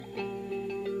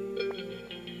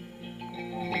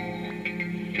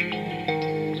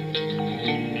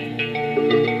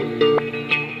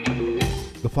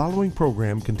following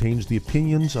program contains the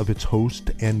opinions of its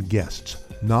host and guests,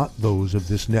 not those of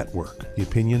this network. The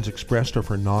opinions expressed are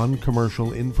for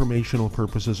non-commercial informational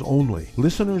purposes only.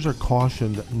 Listeners are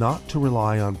cautioned not to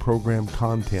rely on program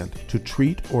content to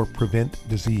treat or prevent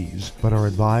disease, but are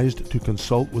advised to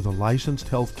consult with a licensed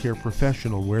healthcare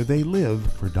professional where they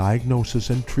live for diagnosis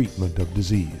and treatment of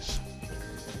disease.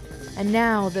 And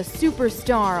now, the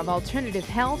superstar of alternative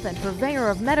health and purveyor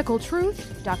of medical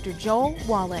truth, Dr. Joel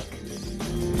Wallach.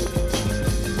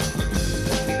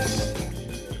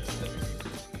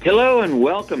 Hello and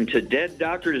welcome to Dead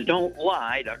Doctors Don't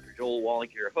Lie. Dr. Joel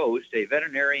Wallach, your host, a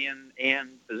veterinarian and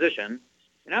physician.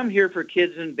 And I'm here for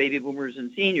kids and baby boomers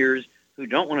and seniors who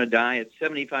don't want to die at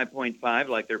 75.5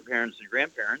 like their parents and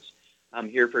grandparents. I'm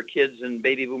here for kids and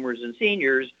baby boomers and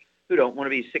seniors who don't want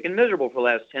to be sick and miserable for the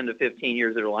last 10 to 15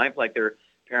 years of their life like their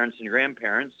parents and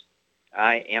grandparents.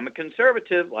 I am a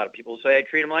conservative. A lot of people say I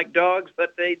treat them like dogs,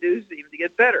 but they do seem to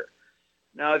get better.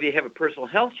 Now, if you have a personal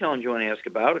health challenge you want to ask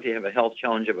about, if you have a health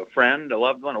challenge of a friend, a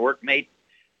loved one, a workmate,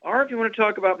 or if you want to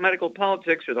talk about medical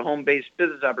politics or the home-based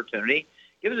business opportunity,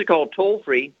 give us a call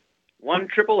toll-free,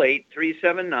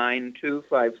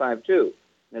 1-888-379-2552.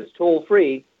 That's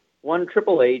toll-free,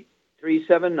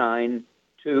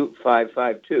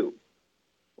 1-888-379-2552.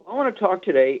 I want to talk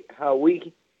today how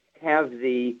we have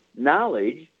the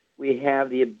knowledge, we have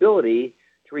the ability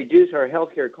to reduce our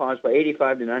healthcare costs by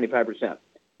 85 to 95%.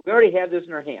 We already have this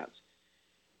in our hands.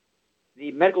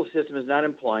 The medical system is not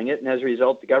employing it, and as a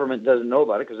result, the government doesn't know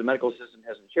about it because the medical system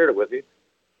hasn't shared it with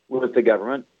the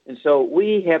government. And so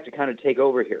we have to kind of take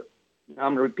over here. Now,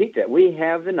 I'm going to repeat that. We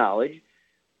have the knowledge.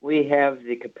 We have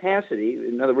the capacity.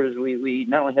 In other words, we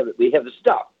not only have it, we have the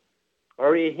stuff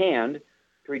already at hand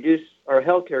to reduce our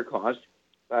healthcare costs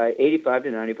by 85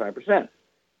 to 95%.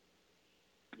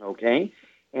 Okay?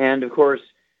 And, of course,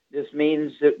 this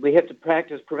means that we have to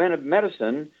practice preventive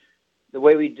medicine the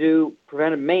way we do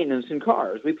preventive maintenance in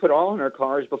cars. We put all in our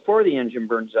cars before the engine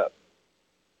burns up.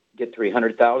 Get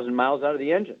 300,000 miles out of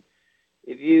the engine.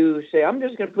 If you say, I'm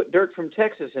just going to put dirt from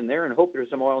Texas in there and hope there's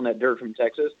some oil in that dirt from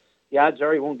Texas, the odds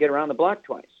are you won't get around the block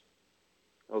twice.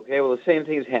 Okay, well, the same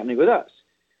thing is happening with us.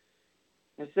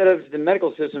 Instead of the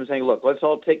medical system saying, look, let's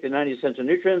all take the 90 essential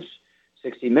nutrients,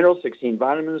 16 minerals, 16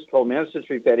 vitamins, 12 amino acids,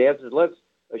 3 fatty acids, let's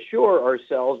assure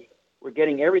ourselves we're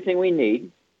getting everything we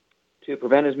need to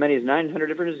prevent as many as 900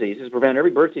 different diseases, prevent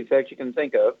every birth defect you can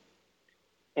think of.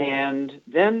 And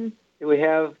then if we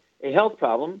have a health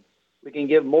problem, we can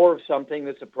give more of something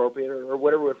that's appropriate or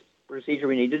whatever procedure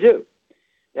we need to do.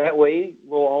 That way,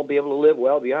 we'll all be able to live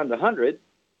well beyond 100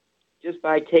 just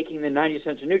by taking the 90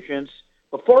 essential nutrients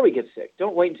before we get sick.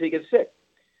 Don't wait until you get sick.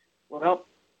 Well, of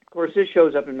course, this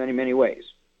shows up in many, many ways.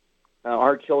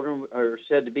 Our children are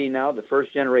said to be now the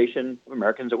first generation of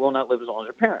Americans that will not live as long as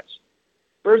their parents.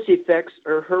 Birth defects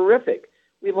are horrific.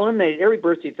 We've eliminated every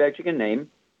birth defect you can name,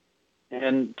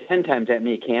 and 10 times that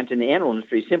many you can't in the animal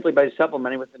industry simply by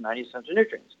supplementing with the 90 essential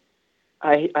nutrients.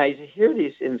 I hear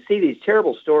these and see these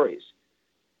terrible stories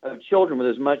of children with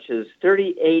as much as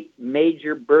 38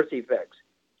 major birth defects.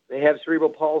 They have cerebral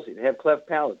palsy. They have cleft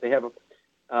palate. They have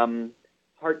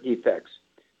heart defects.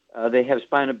 They have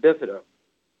spina bifida.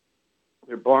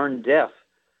 They're born deaf.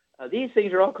 These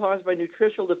things are all caused by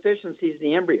nutritional deficiencies in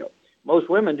the embryo. Most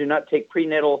women do not take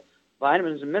prenatal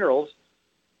vitamins and minerals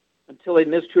until they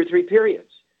miss 2 or 3 periods.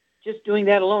 Just doing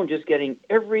that alone, just getting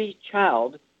every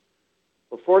child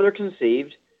before they're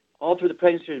conceived, all through the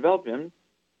pregnancy development,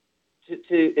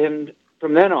 and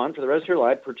from then on, for the rest of their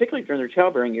life, particularly during their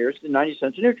childbearing years, the 90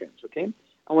 essential nutrients, okay?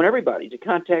 I want everybody to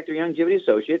contact their longevity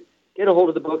associate, get a hold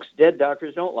of the books Dead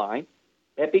Doctors Don't Lie,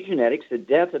 Epigenetics, The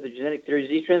Death of the Genetic Theory of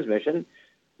Disease Transmission,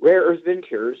 Rare Earth-Bend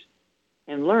Cures,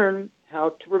 and learn how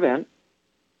to prevent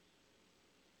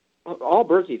all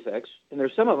birth defects. And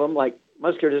there's some of them, like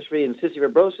muscular dystrophy and cystic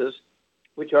fibrosis,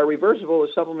 which are reversible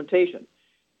with supplementation.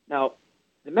 Now,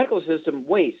 the medical system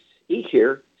wastes each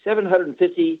year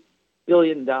 $750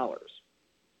 billion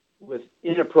with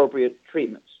inappropriate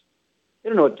treatments. They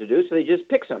don't know what to do, so they just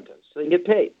pick something so they can get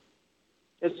paid.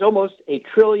 It's almost $1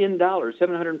 trillion,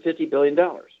 $750 billion.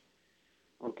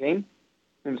 Okay?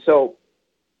 And so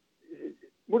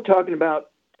we're talking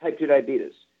about type 2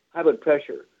 diabetes, high blood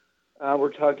pressure.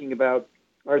 We're talking about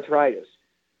arthritis,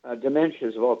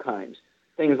 dementias of all kinds,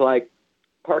 things like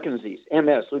Parkinson's disease,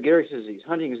 MS, Lou Gehrig's disease,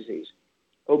 Huntington's disease,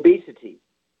 obesity,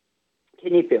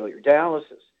 kidney failure,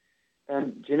 dialysis,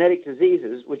 and genetic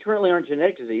diseases, which really aren't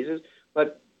genetic diseases,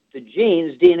 but the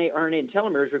genes, DNA, RNA, and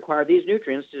telomeres require these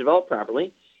nutrients to develop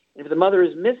properly. And if the mother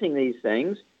is missing these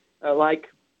things, like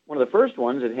one of the first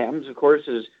ones that happens, of course,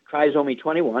 is trisomy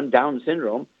 21, Down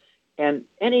syndrome, and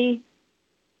any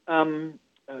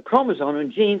chromosome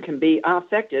and gene can be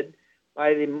affected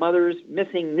by the mother's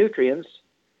missing nutrients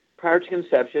prior to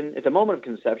conception, at the moment of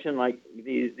conception, like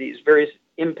these various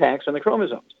impacts on the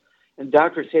chromosomes. And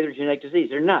doctors say they're genetic disease.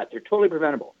 They're not. They're totally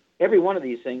preventable. Every one of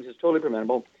these things is totally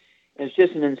preventable. And it's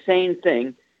just an insane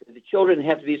thing that the children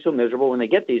have to be so miserable when they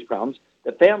get these problems.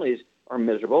 The families are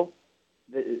miserable.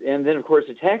 And then, of course,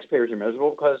 the taxpayers are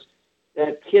miserable because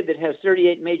that kid that has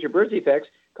 38 major birth defects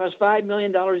costs $5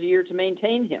 million a year to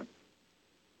maintain him.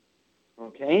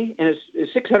 Okay? And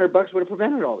it's $600 would have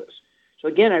prevented all this. So,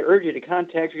 again, I urge you to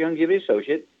contact your Youngevity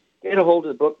associate. Get a hold of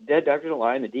the book, Dead Doctors Don't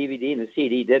Lie, and the DVD and the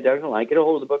CD, Dead Doctors Don't Lie. Get a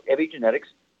hold of the book, Epigenetics,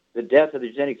 The Death of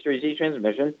the Genetic Disease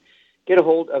Transmission. Get a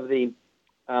hold of the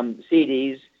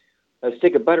CDs, A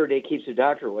Stick of Butter a Day Keeps the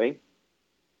Doctor Away.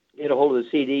 Get a hold of the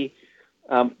CD,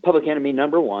 Public Enemy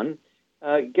 #1.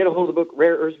 Get a hold of the book,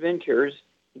 Rare Earths Ventures.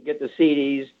 Get the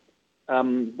CDs,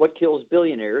 What Kills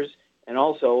Billionaires, and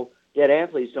also Dead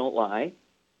Athletes Don't Lie.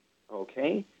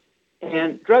 Okay?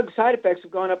 And drug side effects have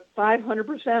gone up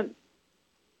 500% in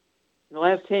the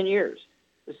last 10 years.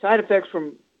 The side effects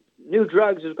from new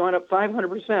drugs has gone up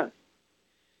 500%.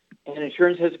 And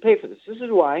insurance has to pay for this. This is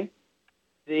why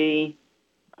the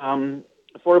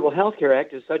Affordable Health Care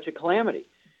Act is such a calamity.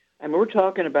 I mean, we're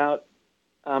talking about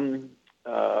the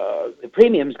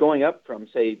premiums going up from,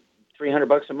 say,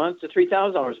 $300 a month to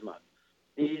 $3,000 a month.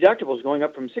 The deductibles going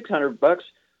up from $600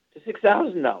 to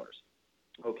 $6,000.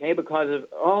 Okay, because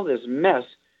of all this mess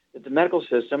that the medical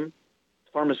system,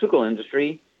 the pharmaceutical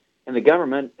industry, and the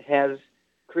government has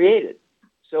created.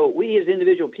 So we as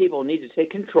individual people need to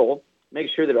take control, make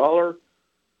sure that all our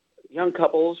young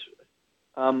couples,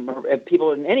 or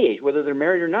people in any age, whether they're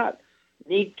married or not,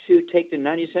 need to take the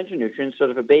 90 essential nutrients so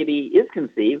that if a baby is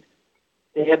conceived,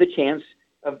 they have the chance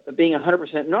of being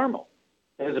 100% normal,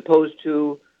 as opposed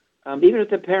to even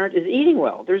if the parent is eating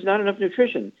well. There's not enough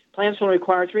nutrition. Plants only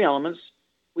require 3 elements.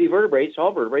 We vertebrates,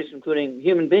 all vertebrates, including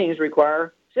human beings,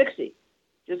 require 60.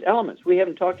 Just elements. We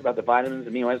haven't talked about the vitamins,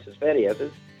 amino acids, fatty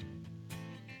acids.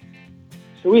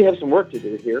 So we have some work to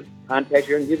do here. Contact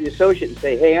your Youngevity associate and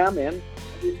say, hey, I'm in. I'll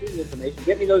give you the information.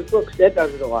 Get me those books, Dead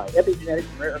Doctors Don't Lie, Epigenetics,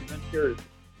 and Rare Earths Ventures.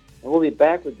 And we'll be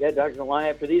back with Dead Doctors Don't Lie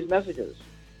after these messages.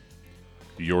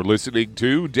 You're listening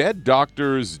to Dead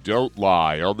Doctors Don't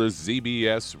Lie on the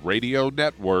ZBS Radio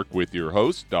Network with your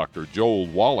host, Dr. Joel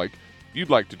Wallach. If you'd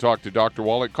like to talk to Dr.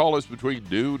 Wallach, call us between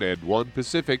noon and 1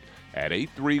 Pacific at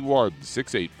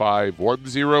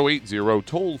 831-685-1080,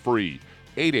 toll free,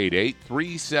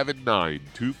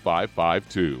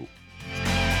 888-379-2552.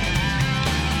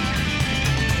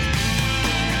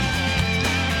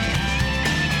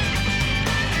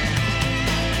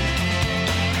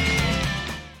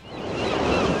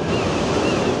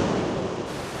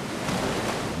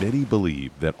 Many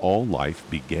believe that all life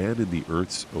began in the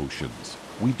Earth's oceans.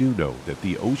 We do know that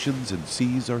the oceans and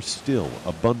seas are still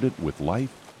abundant with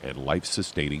life and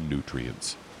life-sustaining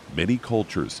nutrients. Many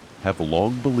cultures have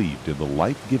long believed in the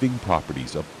life-giving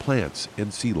properties of plants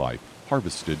and sea life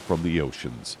harvested from the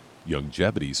oceans.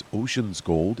 Youngevity's Ocean's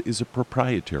Gold is a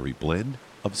proprietary blend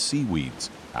of seaweeds,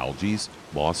 algae,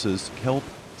 mosses, kelp,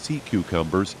 sea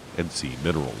cucumbers, and sea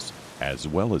minerals, as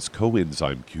well as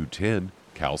coenzyme Q10,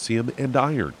 calcium, and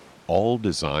iron, all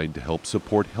designed to help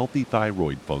support healthy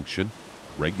thyroid function,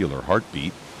 regular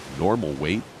heartbeat, normal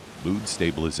weight, mood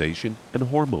stabilization, and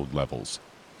hormone levels.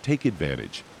 Take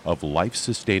advantage of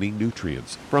life-sustaining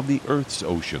nutrients from the Earth's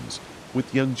oceans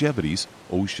with Youngevity's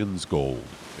Ocean's Gold.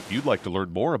 If you'd like to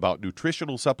learn more about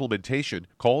nutritional supplementation,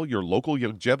 call your local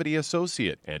Youngevity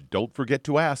associate, and don't forget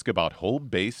to ask about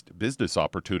home-based business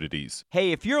opportunities.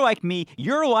 Hey, if you're like me,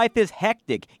 your life is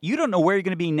hectic. You don't know where you're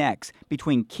going to be next.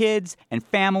 Between kids and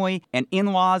family and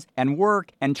in-laws and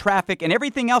work and traffic and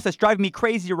everything else that's driving me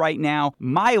crazy right now,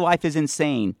 my life is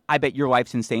insane. I bet your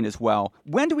life's insane as well.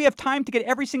 When do we have time to get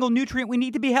every single nutrient we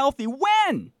need to be healthy?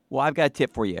 When? Well, I've got a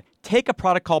tip for you. Take a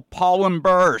product called Pollen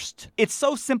Burst. It's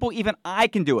so simple, even I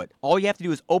can do it. All you have to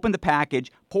do is open the package,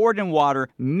 pour it in water,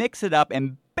 mix it up,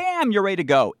 and bam, you're ready to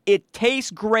go. It tastes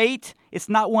great. It's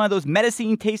not one of those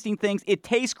medicine-tasting things. It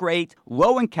tastes great,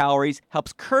 low in calories,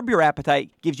 helps curb your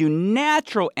appetite, gives you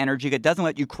natural energy that doesn't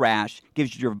let you crash,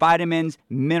 gives you your vitamins,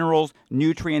 minerals,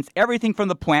 nutrients, everything from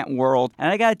the plant world.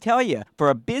 And I got to tell you, for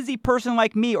a busy person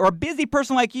like me or a busy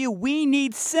person like you, we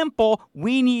need simple,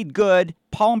 we need good.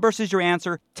 Pollen Burst is your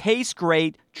answer. Tastes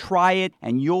great. Try it,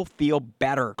 and you'll feel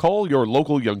better. Call your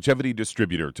local Youngevity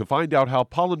distributor to find out how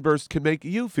Pollen Burst can make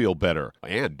you feel better.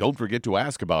 And don't forget to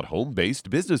ask about home-based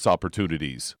business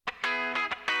opportunities.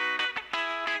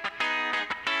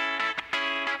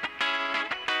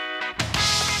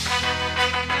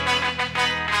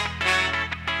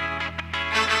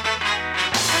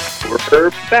 We're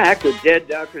We're back with Dead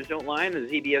Doctors Don't Lie on the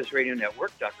ZBS Radio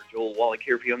Network. Dr. Joel Wallach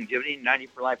here for Longevity 90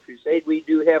 for Life Crusade. We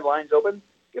do have lines open.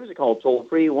 Give us a call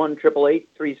toll-free,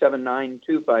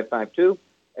 1-888-379-2552.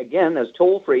 Again, that's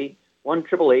toll-free,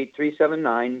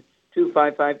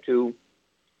 1-888-379-2552.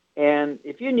 And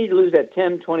if you need to lose that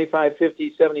 10, 25,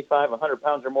 50, 75, 100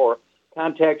 pounds or more,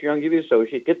 contact your Youngevity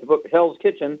associate, get the book Hell's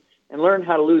Kitchen, and learn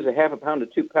how to lose a half a pound to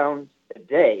 2 pounds a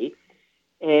day.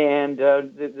 And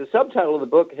the subtitle of the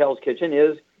book, Hell's Kitchen,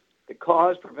 is The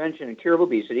Cause, Prevention, and Cure of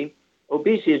Obesity.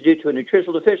 Obesity is due to a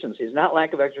nutritional deficiency. It's not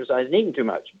lack of exercise and eating too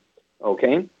much.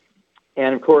 Okay?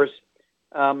 And, of course,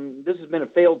 this has been a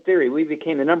failed theory. We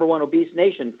became the number one obese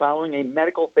nation following a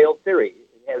medical failed theory.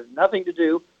 It has nothing to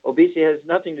do, obesity has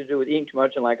nothing to do with eating too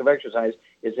much and lack of exercise.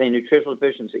 It's a nutritional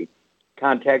deficiency.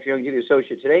 Contact your Youngevity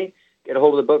associate today. Get a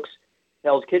hold of the books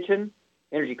Hell's Kitchen,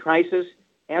 Energy Crisis.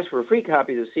 Ask for a free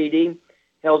copy of the CD,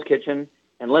 Hell's Kitchen,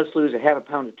 and let's lose a half a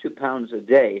pound to 2 pounds a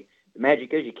day. The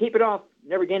magic is you keep it off,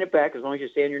 never gain it back as long as you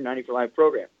stay on your 90 for Life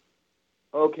program.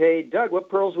 Okay, Doug, what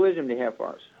pearls of wisdom do you have for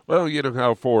us? Well, you know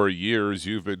how for years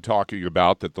you've been talking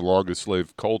about that the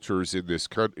longest-lived cultures in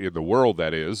the world,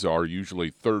 that is, are usually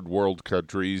third world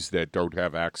countries that don't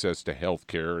have access to health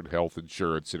care and health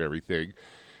insurance and everything.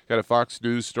 Got a Fox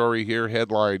News story here,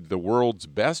 headlined, "The World's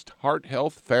Best Heart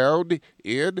Health Found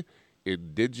in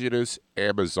Indigenous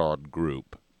Amazon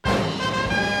Group."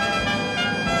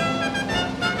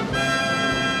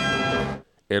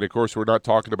 And, of course, we're not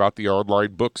talking about the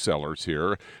online booksellers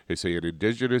here. They say an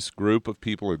indigenous group of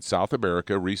people in South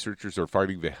America, researchers are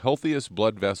finding the healthiest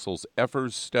blood vessels ever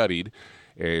studied,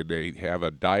 and they have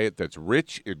a diet that's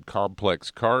rich in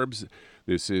complex carbs.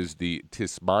 This is the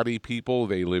Tismani people.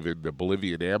 They live in the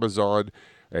Bolivian Amazon,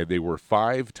 and they were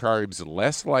 5 times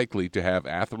less likely to have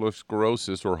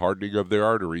atherosclerosis or hardening of their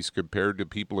arteries compared to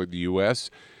people in the U.S.,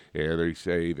 and they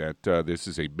say that this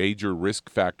is a major risk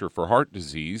factor for heart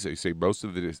disease. They say most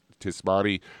of the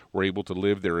Tismani were able to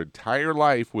live their entire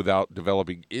life without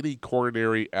developing any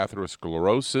coronary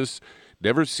atherosclerosis,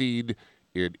 never seen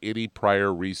in any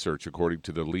prior research, according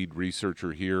to the lead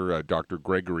researcher here, Dr.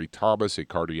 Gregory Thomas, a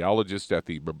cardiologist at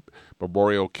the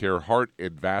Memorial Care Heart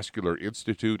and Vascular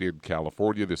Institute in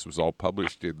California. This was all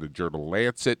published in the journal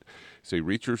Lancet. Say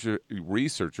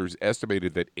researchers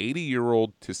estimated that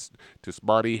 80-year-old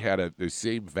Tismani had the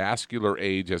same vascular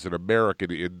age as an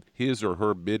American in his or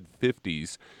her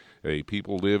mid-50s.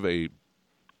 People live a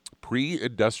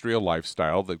pre-industrial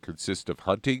lifestyle that consists of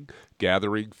hunting,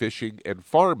 gathering, fishing, and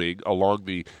farming along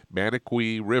the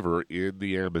Maniqui River in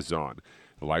the Amazon.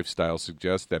 The lifestyle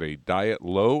suggests that a diet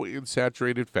low in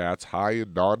saturated fats, high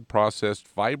in non-processed,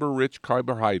 fiber-rich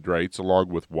carbohydrates, along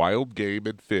with wild game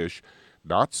and fish,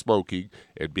 not smoking,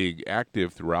 and being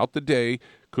active throughout the day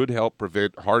could help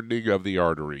prevent hardening of the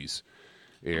arteries.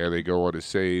 And they go on to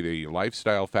say the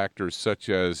lifestyle factors such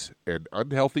as an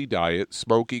unhealthy diet,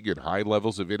 smoking, and high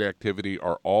levels of inactivity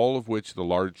are all of which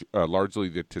largely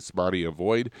the Tismani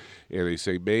avoid. And they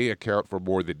say may account for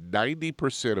more than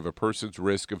 90% of a person's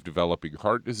risk of developing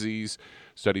heart disease.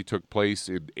 Study took place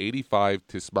in 85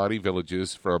 Tismani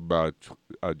villages from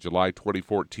July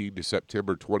 2014 to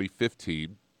September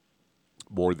 2015.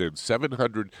 More than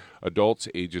 700 adults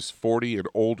ages 40 and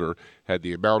older had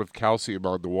the amount of calcium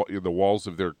in the walls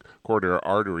of their coronary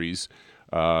arteries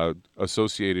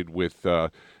associated with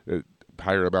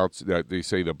higher amounts. They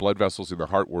say the blood vessels in the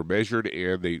heart were measured,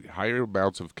 and the higher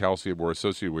amounts of calcium were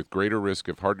associated with greater risk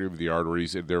of hardening of the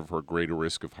arteries and therefore greater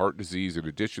risk of heart disease. In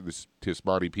addition, the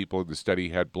Tismani people in the study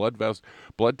had blood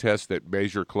tests that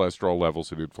measure cholesterol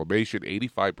levels and inflammation.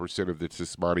 85% of the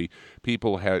Tismani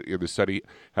people in the study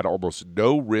had almost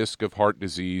no risk of heart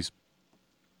disease,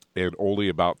 and only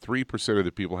about 3% of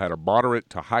the people had a moderate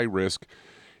to high risk.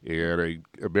 And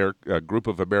a group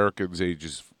of Americans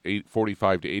ages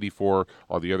 45 to 84,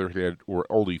 on the other hand, were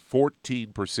only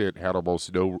 14% had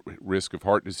almost no risk of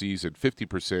heart disease, and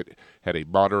 50% had a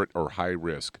moderate or high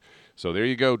risk. So there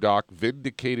you go, Doc.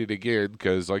 Vindicated again,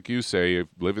 because like you say,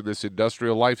 living this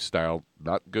industrial lifestyle,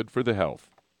 not good for the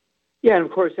health. Yeah, and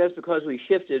of course that's because we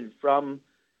shifted from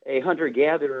a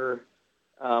hunter-gatherer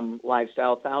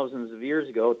lifestyle thousands of years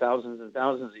ago, thousands and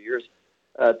thousands of years,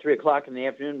 3 o'clock in the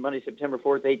afternoon, Monday, September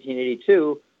 4th,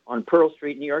 1882, on Pearl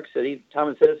Street, New York City.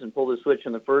 Thomas Edison pulled the switch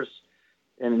on the first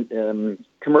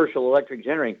commercial electric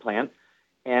generating plant.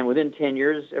 And within 10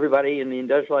 years, everybody in the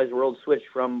industrialized world switched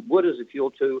from wood as a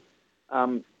fuel to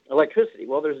electricity.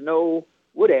 Well, there's no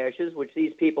wood ashes, which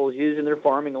these people use in their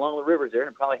farming along the rivers there,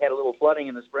 and probably had a little flooding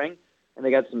in the spring. And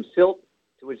they got some silt,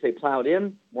 to which they plowed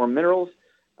in, more minerals.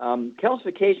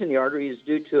 Calcification of the artery is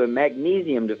due to a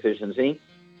magnesium deficiency.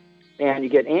 And you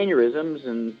get aneurysms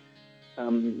and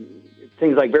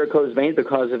things like varicose veins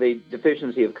because of a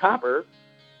deficiency of copper.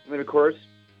 And of course,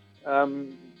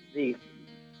 the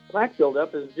plaque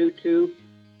buildup is due to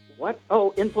what?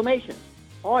 Oh, inflammation.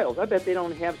 Oils. I bet they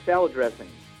don't have salad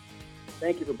dressings.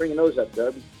 Thank you for bringing those up,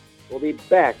 Doug. We'll be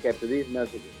back after these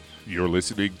messages. You're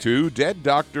listening to Dead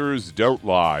Doctors Don't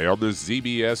Lie on the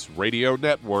ZBS Radio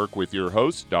Network with your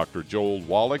host, Dr. Joel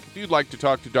Wallach. If you'd like to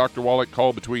talk to Dr. Wallach,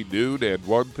 call between noon and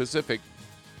 1 Pacific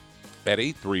at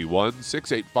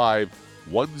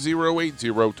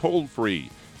 831-685-1080, toll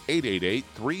free,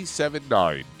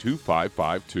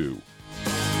 888-379-2552.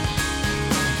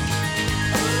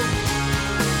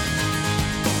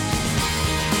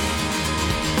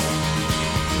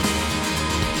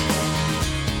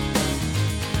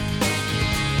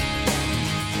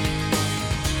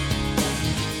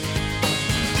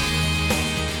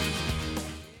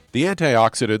 The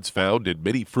antioxidants found in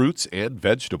many fruits and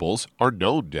vegetables are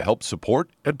known to help support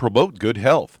and promote good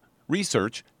health.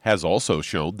 Research has also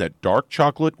shown that dark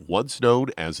chocolate, once known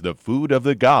as the food of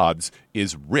the gods,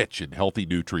 is rich in healthy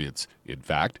nutrients. In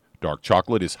fact, dark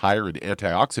chocolate is higher in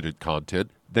antioxidant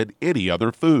content than any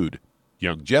other food.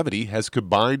 Youngevity has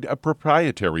combined a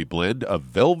proprietary blend of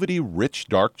velvety rich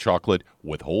dark chocolate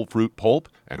with whole fruit pulp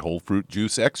and whole fruit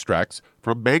juice extracts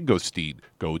from mangosteen,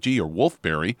 goji or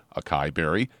wolfberry, acai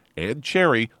berry, and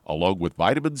cherry, along with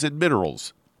vitamins and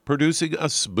minerals, producing a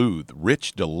smooth,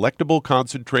 rich, delectable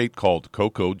concentrate called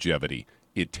Cocogevity.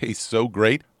 It tastes so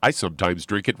great, I sometimes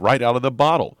drink it right out of the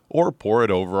bottle or pour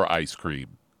it over ice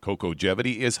cream.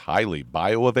 Cocogevity is highly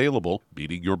bioavailable,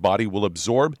 meaning your body will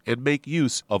absorb and make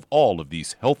use of all of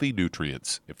these healthy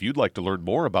nutrients. If you'd like to learn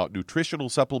more about nutritional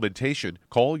supplementation,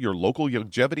 call your local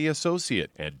Youngevity associate,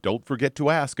 and don't forget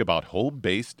to ask about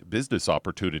home-based business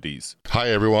opportunities. Hi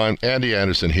everyone, Andy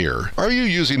Anderson here. Are you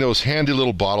using those handy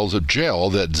little bottles of gel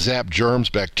that zap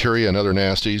germs, bacteria, and other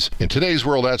nasties? In today's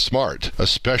world, that's smart,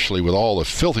 especially with all the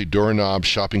filthy doorknobs,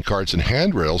 shopping carts, and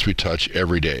handrails we touch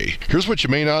every day. Here's what you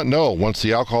may not know. Once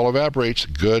the alcohol evaporates,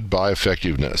 goodbye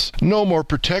effectiveness. No more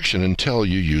protection until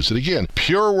you use it again.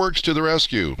 PureWorks to the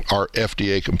rescue. Our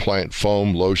FDA-compliant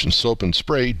foam, lotion, soap, and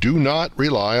spray do not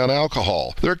rely on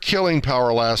alcohol. Their killing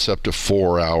power lasts up to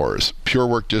 4 hours.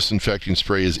 PureWorks disinfecting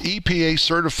spray is EPA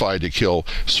certified to kill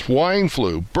swine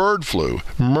flu, bird flu,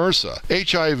 MRSA,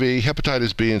 HIV,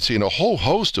 hepatitis B and C, and a whole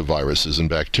host of viruses and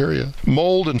bacteria.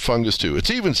 Mold and fungus too.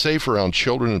 It's even safe around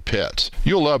children and pets.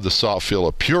 You'll love the soft feel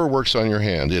of PureWorks on your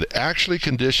hand. It actually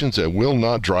conditions that will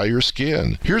not dry your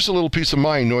skin. Here's a little peace of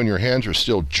mind knowing your hands are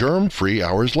still germ-free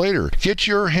hours later. Get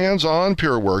your hands on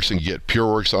PureWorks and get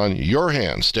PureWorks on your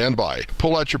hands. Stand by.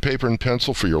 Pull out your paper and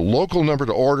pencil for your local number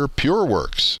to order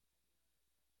PureWorks.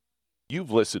 You've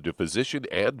listened to physician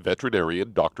and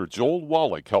veterinarian Dr. Joel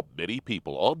Wallach help many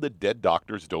people on the Dead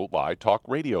Doctors Don't Lie talk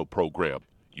radio program.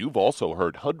 You've also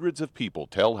heard hundreds of people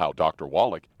tell how Dr.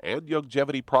 Wallach and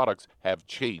Youngevity products have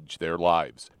changed their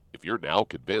lives. If you're now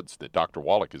convinced that Dr.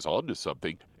 Wallach is onto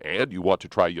something and you want to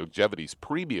try Youngevity's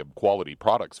premium quality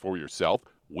products for yourself,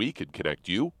 we can connect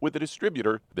you with a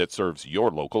distributor that serves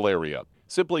your local area.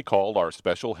 Simply call our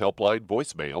special helpline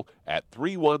voicemail at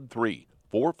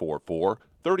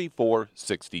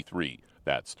 313-444-3463.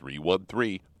 That's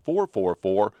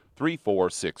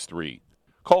 313-444-3463.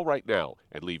 Call right now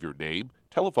and leave your name,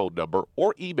 telephone number,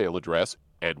 or email address,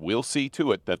 and we'll see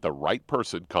to it that the right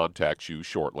person contacts you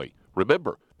shortly.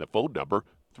 Remember, the phone number,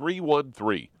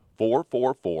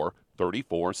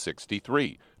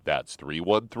 313-444-3463. That's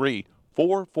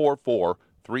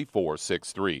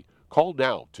 313-444-3463. Call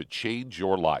now to change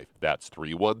your life. That's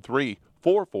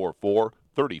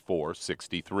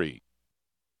 313-444-3463.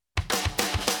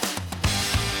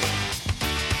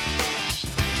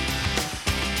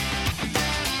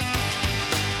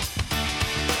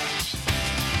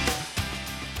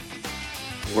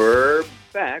 We're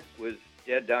back with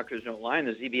Dead Doctors Don't Lie on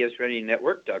the ZBS Radio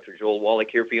Network. Dr. Joel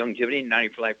Wallach here for Youngevity,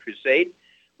 90 for Life Crusade.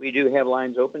 We do have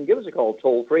lines open. Give us a call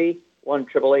toll-free,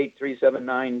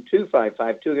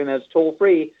 1-888-379-2552. Again, that's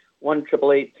toll-free,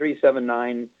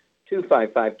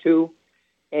 1-888-379-2552.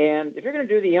 And if you're going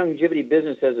to do the Youngevity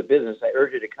business as a business, I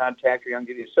urge you to contact your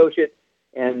Youngevity associate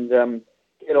and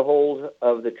get a hold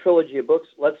of the trilogy of books,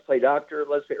 Let's Play Doctor,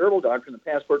 Let's Play Herbal Doctor, and the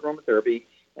Passport Aromatherapy,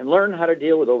 and learn how to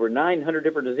deal with over 900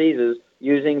 different diseases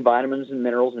using vitamins and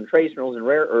minerals and trace minerals and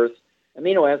rare earths,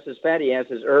 amino acids, fatty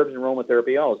acids, herbs, and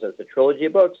aromatherapy oils. That's the trilogy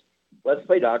of books, Let's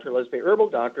Play Doctor, Let's Play Herbal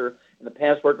Doctor, and the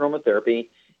Passport Aromatherapy.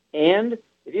 And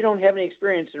if you don't have any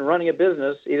experience in running a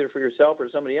business, either for yourself or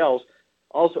somebody else,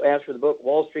 also ask for the book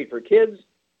Wall Street for Kids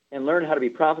and learn how to be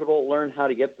profitable, learn how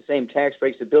to get the same tax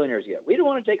breaks that billionaires get. We don't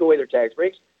want to take away their tax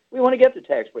breaks. We want to get the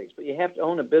tax breaks, but you have to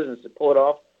own a business to pull it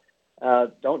off.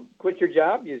 don't quit your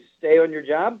job. You stay on your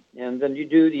job, and then you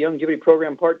do the longevity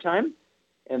program part-time.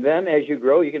 And then as you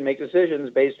grow, you can make decisions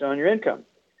based on your income.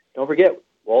 Don't forget,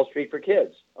 Wall Street for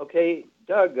Kids. Okay,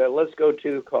 Doug, let's go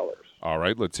to callers. All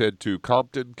right, let's head to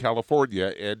Compton,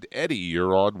 California. And Eddie,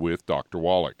 you're on with Dr.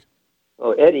 Wallach.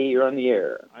 Oh, Eddie, you're on the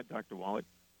air. Hi, Dr. Wallach.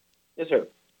 Yes, sir.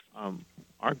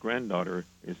 Our granddaughter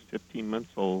is 15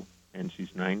 months old, and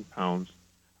she's 9 pounds.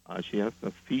 She has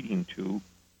a feeding tube.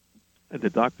 And the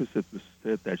doctor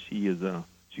said that she is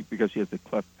because she has a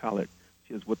cleft palate,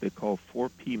 she has what they call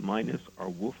 4P minus or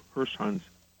Wolff-Hirschhorn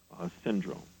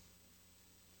syndrome.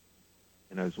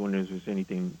 And I was wondering if there's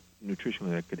anything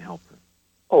nutritionally that could help her.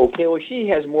 Okay, well, she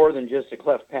has more than just a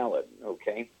cleft palate,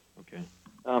 okay? Okay.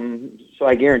 So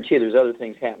I guarantee there's other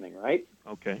things happening, right?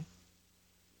 Okay.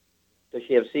 Does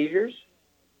she have seizures?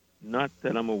 Not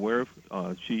that I'm aware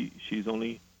of. She's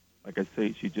only, like I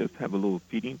say, she just have a little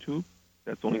feeding tube.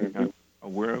 That's the only thing I'm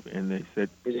aware of. And they said...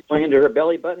 Is it going into her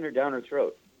belly button or down her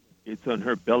throat? It's on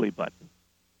her belly button.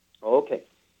 Okay.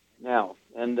 Now,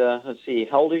 and let's see,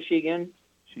 how old is she again?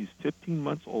 She's 15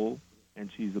 months old,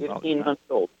 and she's about... 15 months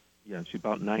old. Yeah, she's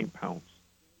about 9 pounds.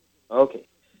 Okay.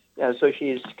 Yeah, so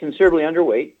she's considerably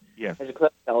underweight. Yes. Has a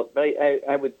cleft palate, but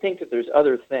I would think that there's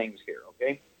other things here,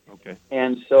 okay? Okay.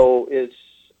 And so it's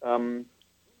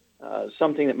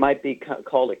something that might be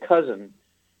called a cousin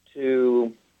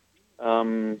to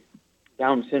Down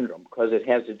syndrome, because it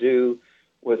has to do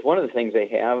with one of the things they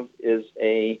have is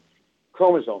a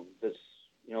chromosome that's,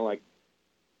 like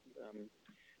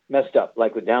messed up,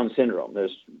 like with Down syndrome.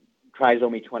 There's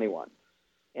trisomy 21.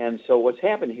 And so what's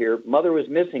happened here, mother was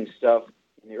missing stuff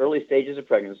in the early stages of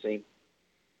pregnancy,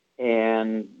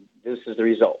 and this is the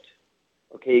result.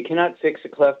 Okay, you cannot fix a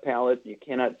cleft palate. You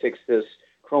cannot fix this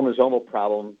chromosomal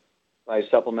problem by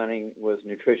supplementing with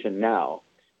nutrition now.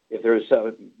 If there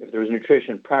was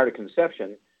nutrition prior to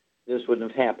conception, this wouldn't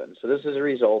have happened. So this is a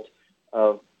result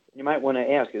of, you might want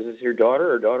to ask, is this your daughter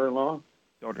or daughter-in-law?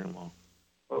 Daughter-in-law.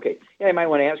 Okay. Yeah, you might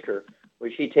want to ask her,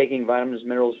 was she taking vitamins,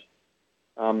 minerals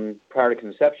prior to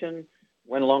conception?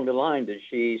 When along the line did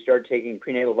she start taking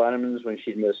prenatal vitamins when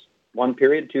she'd missed 1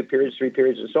 period, 2 periods, 3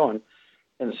 periods, and so on?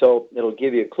 And so it'll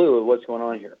give you a clue of what's going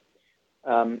on here.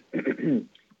 And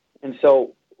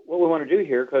so what we want to do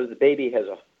here, because the baby has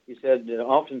you said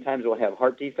oftentimes we'll have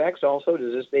heart defects also.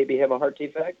 Does this baby have a heart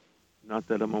defect? Not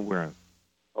that I'm aware of.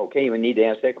 Okay, you would need to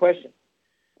ask that question.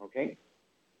 Okay?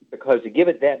 Because to give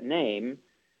it that name,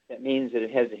 that means that it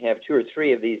has to have 2 or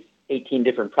 3 of these 18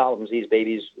 different problems these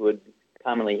babies would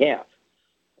commonly have.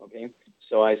 Okay?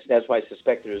 So that's why I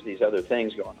suspect there's these other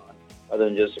things going on, other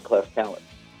than just a cleft palate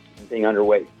and being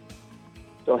underweight.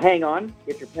 So hang on,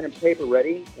 get your pen and paper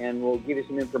ready, and we'll give you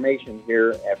some information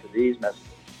here after these messages.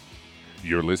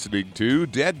 You're listening to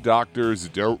Dead Doctors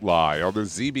Don't Lie on the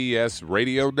ZBS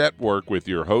Radio Network with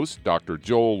your host, Dr.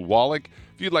 Joel Wallach.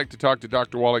 If you'd like to talk to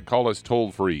Dr. Wallach, call us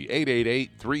toll-free,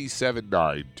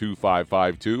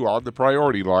 888-379-2552 on the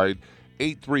priority line,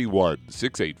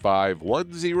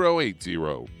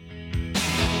 831-685-1080.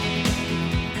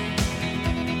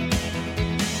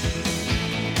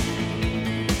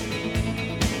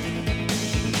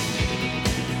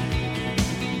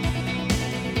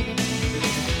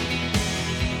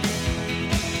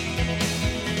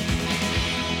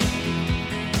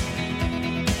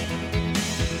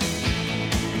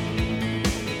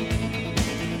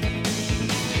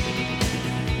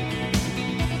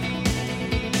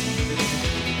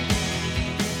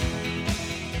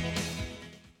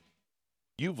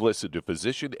 You've listened to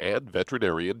physician and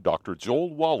veterinarian Dr.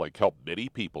 Joel Wallach help many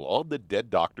people on the Dead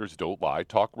Doctors Don't Lie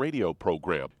talk radio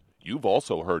program. You've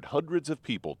also heard hundreds of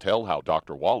people tell how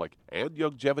Dr. Wallach and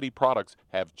Longevity products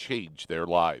have changed their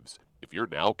lives. If you're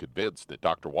now convinced that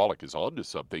Dr. Wallach is onto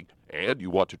something and you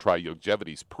want to try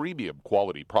Longevity's premium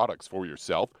quality products for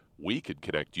yourself, we can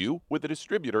connect you with a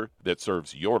distributor that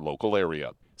serves your local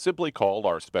area. Simply call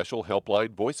our special helpline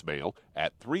voicemail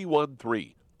at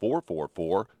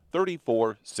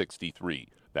 313-444-3463.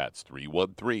 That's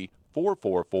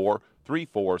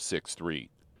 313-444-3463.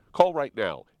 Call right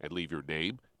now and leave your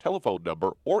name, telephone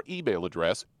number, or email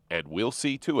address, and we'll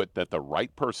see to it that the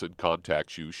right person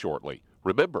contacts you shortly.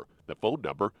 Remember, the phone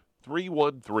number,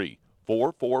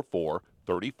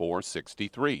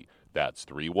 313-444-3463. That's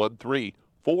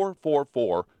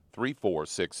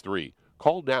 313-444-3463.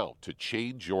 Call now to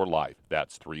change your life.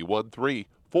 That's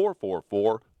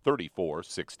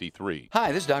 313-444-3463.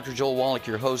 Hi, this is Dr. Joel Wallach,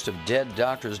 your host of Dead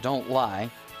Doctors Don't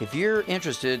Lie. If you're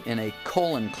interested in a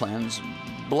colon cleanse,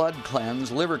 blood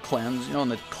cleanse, liver cleanse, in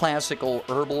the classical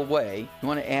herbal way, you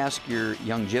want to ask your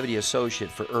Longevity associate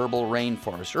for Herbal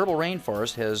Rainforest. Herbal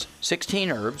Rainforest has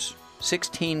 16 herbs,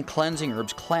 16 cleansing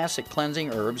herbs, classic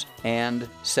cleansing herbs, and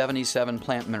 77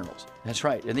 plant minerals. That's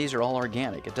right, and these are all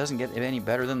organic. It doesn't get any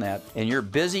better than that. In your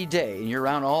busy day, and you're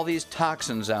around all these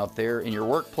toxins out there, in your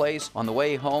workplace, on the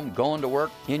way home, going to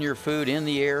work, in your food, in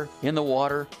the air, in the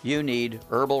water, you need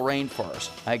Herbal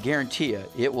Rainforest. I guarantee you,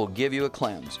 it will give you a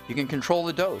cleanse. You can control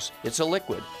the dose. It's a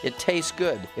liquid. It tastes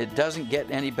good. It doesn't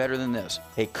get any better than this.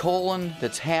 A colon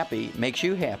that's happy makes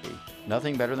you happy.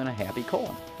 Nothing better than a happy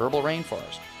colon. Herbal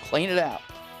Rainforest. Clean it out.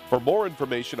 For more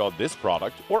information on this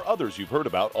product or others you've heard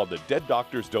about on the Dead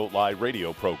Doctors Don't Lie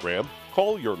radio program,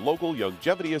 call your local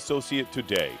Youngevity associate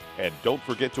today. And don't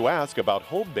forget to ask about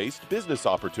home-based business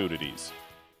opportunities.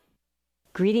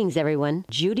 Greetings, everyone.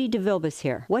 Judy DeVilbus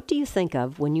here. What do you think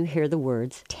of when you hear the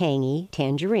words tangy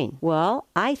tangerine? Well,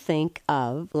 I think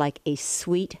of like a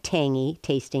sweet, tangy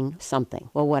tasting something.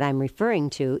 Well, what I'm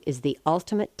referring to is the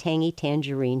Ultimate Tangy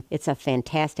Tangerine. It's a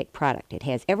fantastic product. It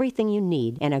has everything you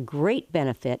need, and a great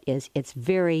benefit is it's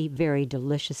very, very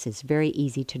delicious. It's very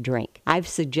easy to drink. I've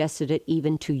suggested it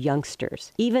even to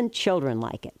youngsters. Even children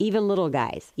like it. Even little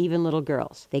guys. Even little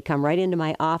girls. They come right into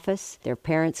my office. Their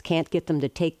parents can't get them to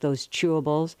take those chewables,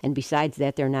 and besides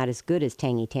that, they're not as good as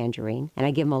Tangy Tangerine. And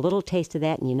I give them a little taste of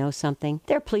that, and you know something?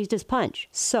 They're pleased as punch.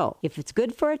 So, if it's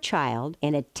good for a child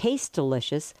and it tastes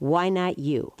delicious, why not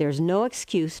you? There's no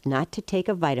excuse not to take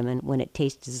a vitamin when it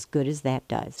tastes as good as that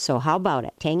does. So how about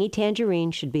it? Tangy Tangerine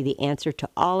should be the answer to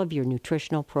all of your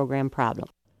nutritional program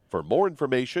problems. For more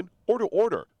information or to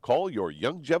order, call your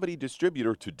Youngevity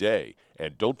distributor today.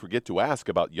 And don't forget to ask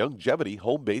about Youngevity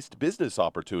home-based business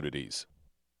opportunities.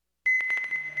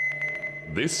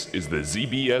 This is the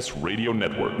ZBS Radio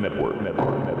Network.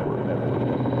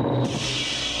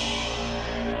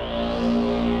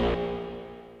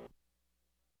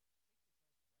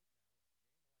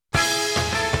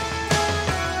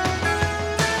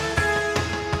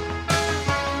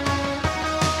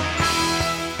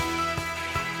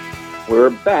 We're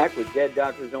back with Dead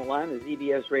Doctors Don't Lie on the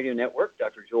ZBS Radio Network.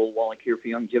 Dr. Joel Wallach here for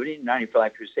Youngevity, 90 for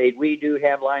Life Crusade. We do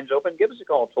have lines open. Give us a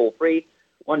call toll-free,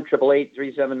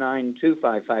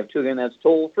 1-888-379-2552. Again, that's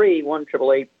toll-free,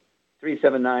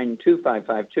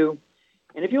 1-888-379-2552.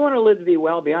 And if you want to live to be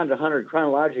well beyond 100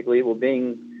 chronologically, well,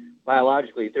 being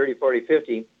biologically 30, 40,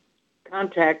 50,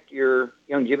 contact your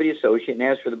Youngevity associate and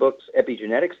ask for the books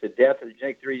Epigenetics, The Death of the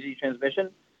Genetic Theory of Disease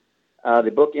Transmission,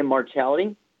 the book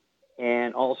Immortality,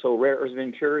 and also Rare Earths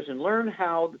and Cures, and learn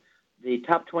how the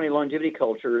top 20 longevity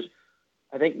cultures,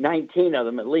 I think 19 of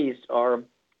them at least, are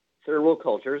third world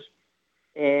cultures.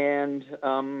 And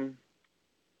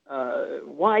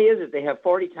why is it they have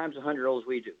 40 times 100-year-olds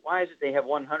we do? Why is it they have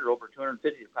 100 over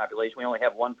 250 of the population? We only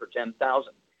have 1 per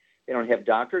 10,000. They don't have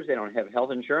doctors. They don't have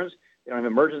health insurance. They don't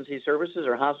have emergency services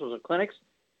or hospitals or clinics.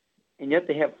 And yet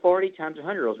they have 40 times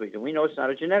 100-year-olds we do. We know it's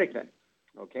not a genetic thing.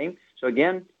 Okay? So,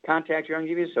 again, contact your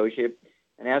Youngevity associate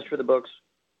and ask for the books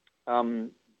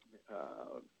Dead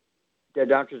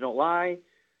Doctors Don't Lie,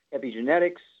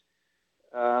 Epigenetics,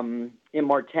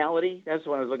 Immortality, that's the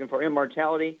one I was looking for,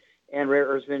 Immortality, and Rare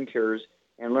Earths and Cures,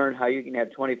 and learn how you can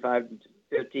add 25 to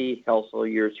 50 healthful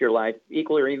years to your life,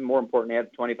 equally or even more important,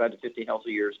 add 25 to 50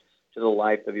 healthy years to the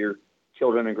life of your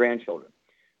children and grandchildren.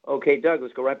 Okay, Doug,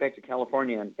 let's go right back to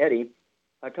California. And Eddie,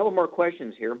 a couple more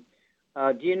questions here.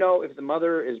 Do you know if the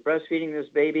mother is breastfeeding this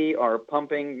baby or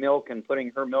pumping milk and putting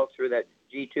her milk through that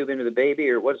G-tube into the baby,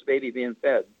 or what's the baby being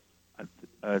fed?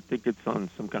 I think it's on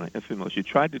some kind of infant milk. She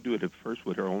tried to do it at first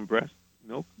with her own breast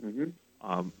milk,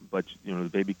 but the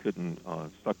baby couldn't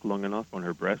suck long enough on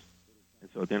her breast, and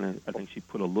so then I think she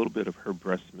put a little bit of her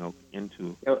breast milk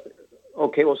into.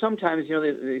 Okay, well sometimes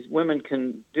these women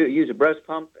can use a breast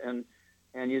pump and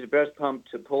use a breast pump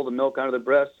to pull the milk out of the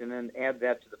breast and then add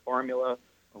that to the formula.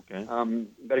 Okay.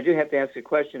 But I do have to ask a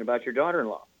question about your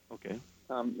daughter-in-law. Okay.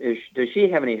 Does she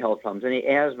have any health problems, any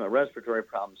asthma, respiratory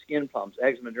problems, skin problems,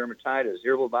 eczema, dermatitis,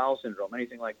 irritable bowel syndrome,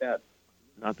 anything like that?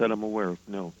 Not that I'm aware of,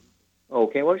 no.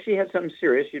 Okay, well, if she had something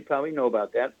serious, you'd probably know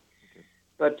about that. Okay.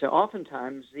 But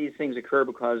oftentimes these things occur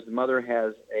because the mother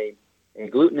has a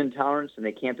gluten intolerance and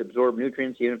they can't absorb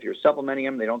nutrients. Even if you're supplementing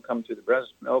them, they don't come through the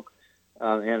breast milk,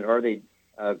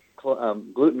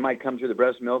 gluten might come through the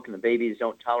breast milk and the babies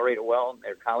don't tolerate it well.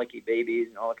 They're colicky babies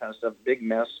and all that kind of stuff, big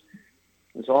mess.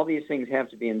 And so all these things have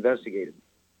to be investigated.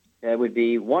 It would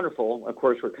be wonderful. Of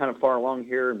course, we're kind of far along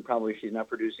here, and probably she's not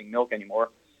producing milk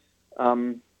anymore.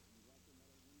 And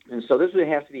so this would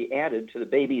have to be added to the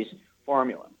baby's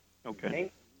formula. Okay.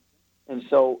 And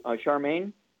so,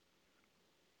 Charmaine?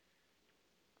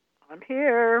 I'm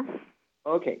here.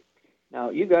 Okay. Now,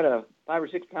 you got a 5 or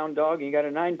 6 pound dog, and you got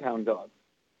a 9 pound dog.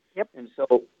 Yep. And so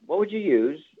what would you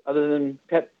use, other than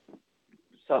pet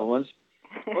supplements,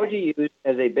 what would you use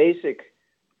as a basic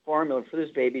formula for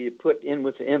this baby to put in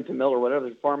with the Enfamil or whatever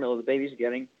the formula the baby's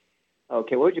getting?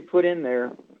 Okay, what would you put in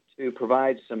there to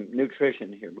provide some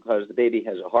nutrition here? Because the baby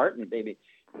has a heart and the baby,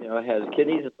 has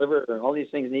kidneys and liver and all these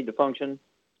things need to function.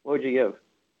 What would you give?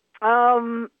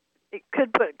 It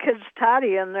could put Kids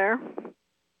Toddy in there.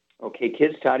 Okay,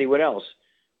 Kids Toddy. What else?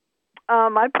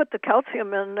 I put the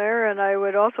calcium in there, and I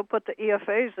would also put the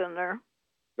EFAs in there.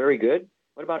 Very good.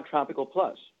 What about Tropical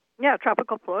Plus? Yeah,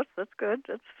 Tropical Plus. That's good.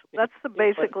 That's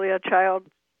basically a child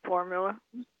formula.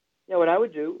 Yeah, what I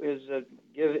would do is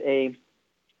give a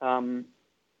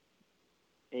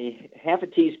half a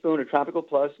teaspoon of Tropical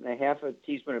Plus and a half a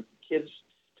teaspoon of Kids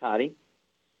Toddy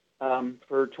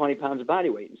for 20 pounds of body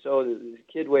weight. And so the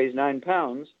kid weighs 9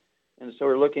 pounds, and so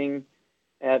we're looking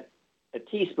at a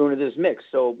teaspoon of this mix.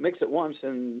 So mix it once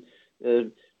and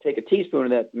take a teaspoon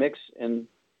of that mix and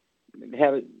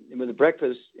have it with the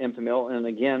breakfast Enfamil, and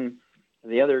again,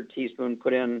 the other teaspoon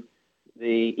put in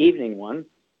the evening one,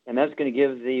 and that's going to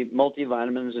give the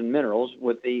multivitamins and minerals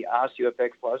with the OsteoFX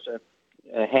Plus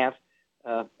a half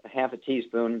a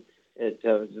teaspoon at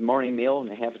the morning meal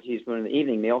and a half a teaspoon in the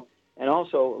evening meal. And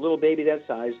also, a little baby that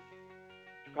size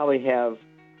probably have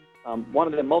one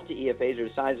of the multi-EFAs or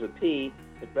the size of a pea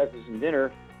at breakfast and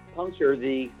dinner, puncture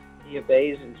the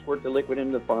EFAs and squirt the liquid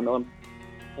into the formula.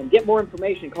 And get more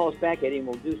information, call us back, Eddie, and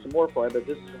we'll do some more for you, but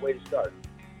this is the way to start.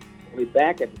 We'll be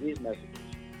back after these messages.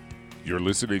 You're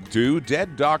listening to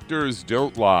Dead Doctors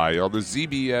Don't Lie on the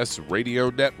ZBS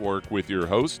Radio Network with your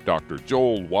host, Dr.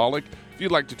 Joel Wallach. If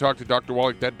you'd like to talk to Dr.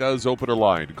 Wallach, that does open a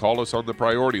line. Call us on the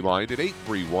priority line at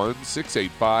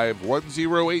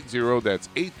 831-685-1080. That's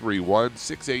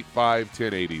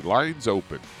 831-685-1080. Lines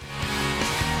open.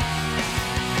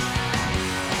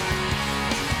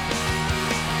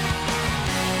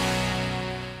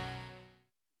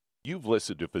 You've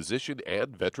listened to physician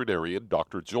and veterinarian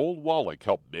Dr. Joel Wallach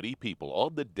help many people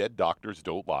on the Dead Doctors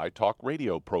Don't Lie talk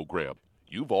radio program.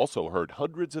 You've also heard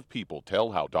hundreds of people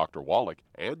tell how Dr. Wallach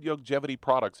and Youngevity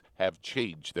products have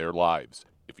changed their lives.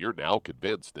 If you're now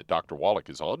convinced that Dr. Wallach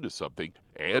is onto something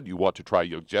and you want to try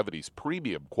Youngevity's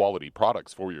premium quality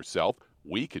products for yourself,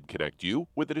 we can connect you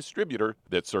with a distributor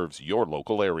that serves your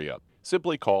local area.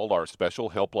 Simply call our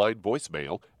special helpline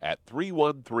voicemail at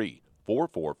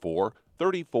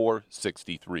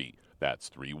 313-444-3463. That's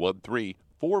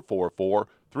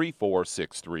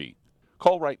 313-444-3463.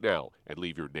 Call right now and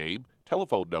leave your name,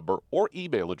 telephone number, or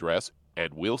email address,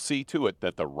 and we'll see to it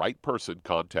that the right person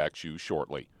contacts you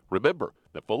shortly. Remember,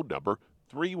 the phone number,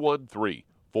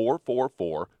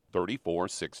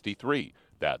 313-444-3463.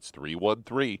 That's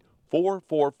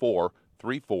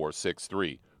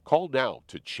 313-444-3463. Call now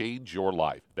to change your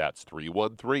life. That's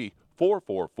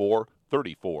 313-444-3463.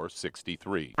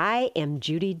 3463. I am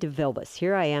Judy DeVilbus.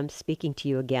 Here I am speaking to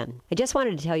you again. I just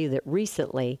wanted to tell you that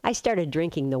recently I started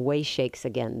drinking the Whey Shakes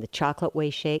again, the chocolate Whey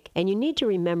Shake. And you need to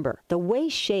remember, the Whey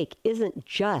Shake isn't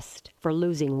just for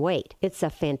losing weight. It's a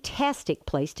fantastic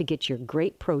place to get your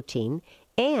great protein.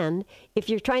 And if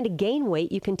you're trying to gain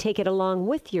weight, you can take it along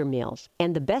with your meals.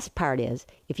 And the best part is,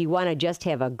 if you want to just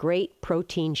have a great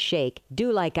protein shake,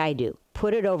 do like I do.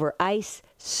 Put it over ice,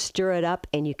 stir it up,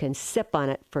 and you can sip on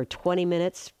it for 20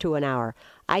 minutes to an hour.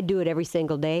 I do it every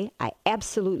single day. I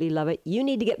absolutely love it. You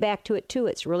need to get back to it too.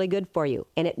 It's really good for you.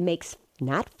 And it makes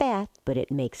not fat, but it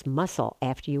makes muscle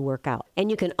after you work out. And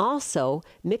you can also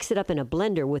mix it up in a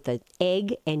blender with an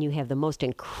egg, and you have the most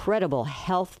incredible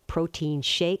health protein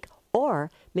shake.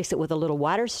 Or mix it with a little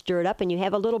water, stir it up, and you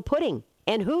have a little pudding.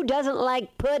 And who doesn't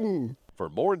like pudding? For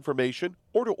more information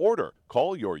or to order,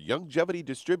 call your Youngevity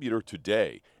distributor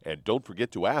today. And don't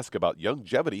forget to ask about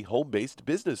Youngevity home-based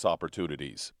business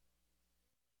opportunities.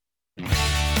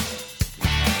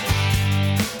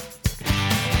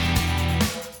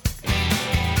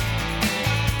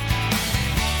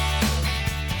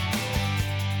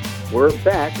 We're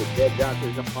back with Dead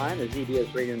Doctors Online, the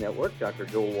ZBS Radio Network. Dr.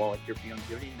 Joel Wallach here for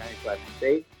Youngevity, 95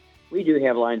 State. We do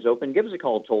have lines open. Give us a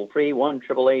call toll-free,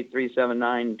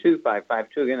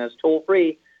 1-888-379-2552. Again, that's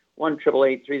toll-free,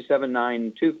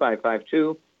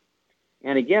 1-888-379-2552.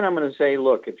 And again, I'm going to say,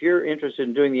 look, if you're interested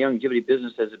in doing the Youngevity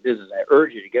business as a business, I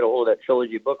urge you to get a hold of that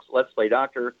trilogy of books, Let's Play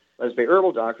Doctor, Let's Play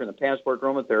Herbal Doctor, and the Passport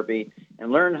Aromatherapy,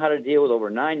 and learn how to deal with over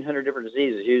 900 different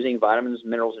diseases using vitamins,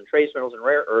 minerals, and trace minerals and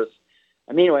rare earths,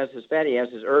 amino acids, fatty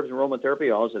acids, herbs, and aromatherapy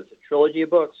oils. It's a trilogy of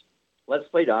books. Let's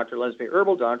Play Doctor, Let's Play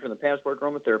Herbal Doctor, and the Passport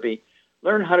Aromatherapy.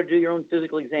 Learn how to do your own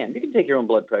physical exam. You can take your own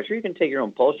blood pressure. You can take your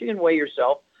own pulse. You can weigh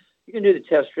yourself. You can do the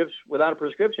test strips without a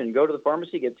prescription. Go to the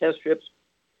pharmacy, get test strips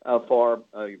for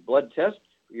your blood test,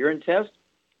 urine test,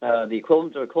 the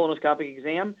equivalent of a colonoscopic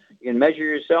exam. You can measure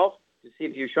yourself, to see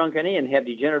if you've shrunk any and have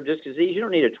degenerative disc disease. You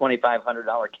don't need a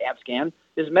 $2,500 CAT scan.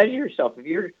 Just measure yourself. If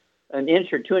you're an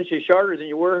inch or 2 inches shorter than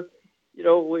you were,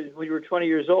 when you were 20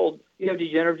 years old, you have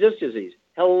degenerative disc disease.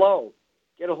 Hello.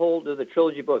 Get a hold of the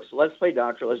Trilogy books. Let's Play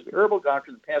Doctor, Let's Be Herbal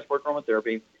Doctor, the Passport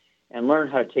Aromatherapy, and learn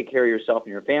how to take care of yourself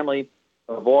and your family.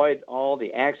 Avoid all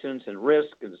the accidents and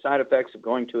risks and side effects of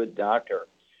going to a doctor.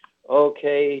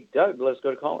 Okay, Doug, let's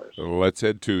go to callers. Let's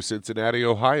head to Cincinnati,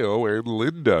 Ohio, and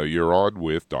Linda, you're on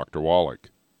with Dr. Wallach.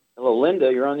 Hello,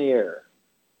 Linda, you're on the air.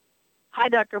 Hi,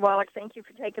 Dr. Wallach. Thank you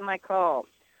for taking my call.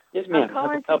 Yes, ma'am. I'm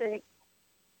calling today.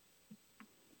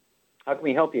 How can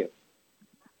we help you?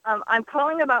 I'm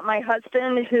calling about my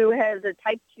husband who has a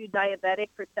type 2 diabetic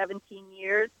for 17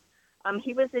 years.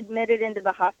 He was admitted into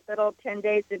the hospital 10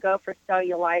 days ago for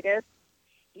cellulitis.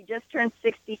 He just turned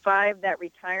 65, that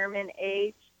retirement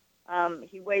age.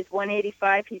 He weighs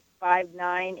 185, he's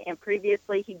 5'9", and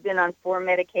previously he'd been on 4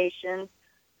 medications,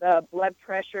 the blood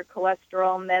pressure,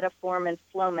 cholesterol, Metformin, and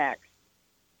Flomax.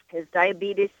 His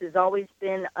diabetes has always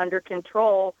been under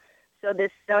control, so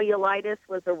this cellulitis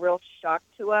was a real shock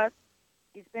to us.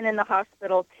 He's been in the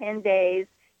hospital 10 days.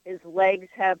 His legs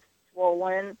have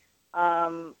swollen.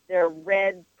 They're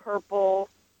red, purple.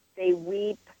 They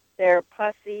weep. They're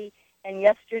pussy. And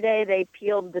yesterday they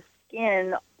peeled the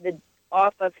skin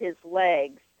off of his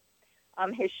legs.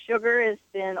 His sugar has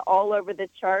been all over the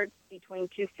charts, between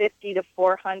 250 to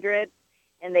 400,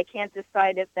 and they can't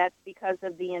decide if that's because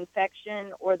of the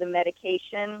infection or the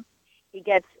medication. He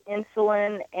gets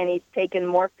insulin, and he's taken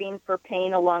morphine for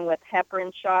pain along with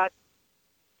heparin shots.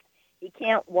 He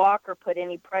can't walk or put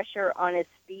any pressure on his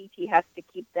feet. He has to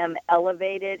keep them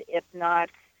elevated. If not,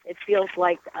 it feels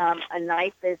like a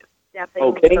knife is stepping.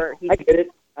 Okay,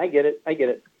 I get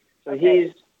it. So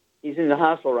okay. He's in the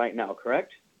hospital right now,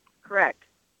 correct? Correct.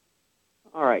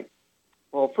 All right.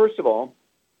 Well, first of all,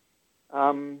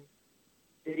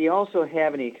 did he also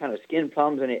have any kind of skin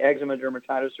problems, any eczema,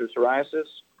 dermatitis, or psoriasis?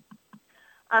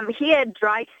 He had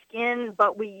dry skin,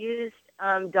 but we used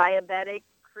diabetic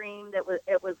cream that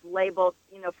was labeled,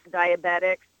 for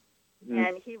diabetics,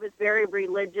 and he was very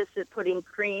religious at putting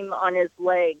cream on his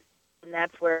legs, and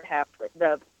that's where it happened.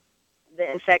 The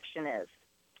infection is.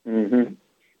 Mm-hmm.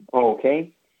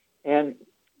 Okay. And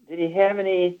did he have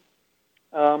any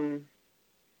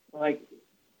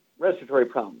respiratory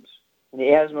problems?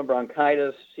 Any asthma,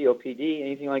 bronchitis, COPD,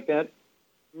 anything like that?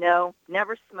 No,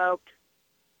 never smoked.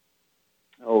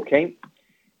 Okay.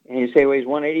 And you say he weighs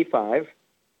 185.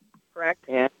 Correct.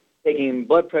 And taking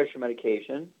blood pressure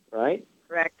medication, right?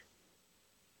 Correct.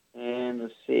 And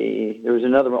let's see, there was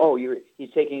another one. Oh,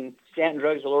 he's taking statin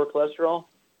drugs to lower cholesterol?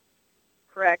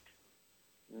 Correct.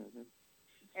 Mm-hmm.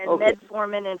 And okay.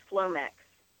 Metformin and Flomax.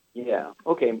 Yeah.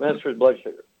 Okay, that's for his blood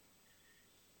sugar.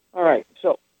 All right.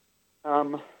 So,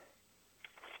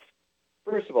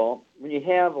 first of all, when you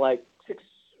have like 6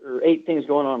 or 8 things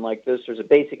going on like this, there's a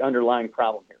basic underlying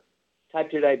problem here.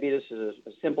 Type 2 diabetes is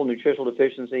a simple nutritional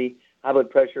deficiency. High blood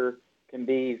pressure can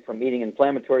be from eating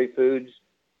inflammatory foods.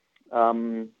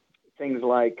 Things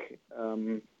like,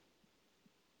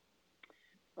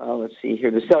 let's see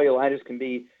here, the cellulitis can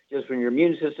be just when your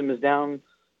immune system is down,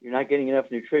 you're not getting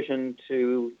enough nutrition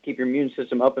to keep your immune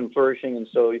system up and flourishing, and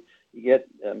so you get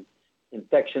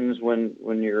infections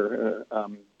when your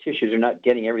tissues are not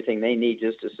getting everything they need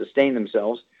just to sustain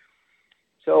themselves.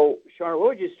 So, Char, what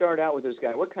would you start out with this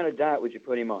guy? What kind of diet would you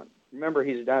put him on? Remember,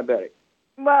 he's a diabetic.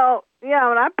 Well, yeah,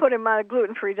 and I put him on a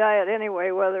gluten-free diet anyway,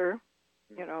 whether,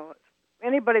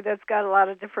 anybody that's got a lot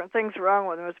of different things wrong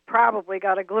with him has probably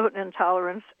got a gluten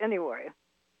intolerance anyway.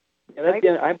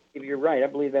 Yeah, I believe you're right. I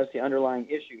believe that's the underlying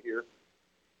issue here.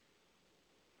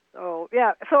 So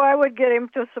I would get him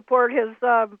to support his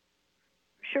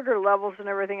sugar levels and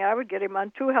everything. I would get him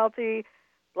on 2 healthy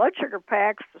blood sugar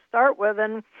packs to start with,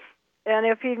 and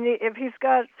if he's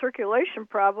got circulation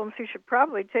problems, he should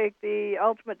probably take the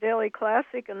Ultimate Daily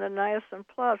Classic and the Niacin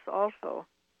Plus also.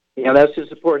 Yeah, that's to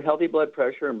support healthy blood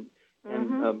pressure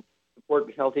and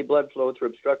support healthy blood flow through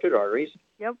obstructed arteries.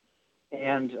 Yep.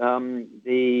 And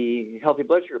the healthy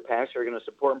blood sugar packs are going to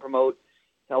support and promote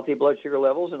healthy blood sugar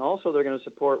levels, and also they're going to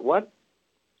support what?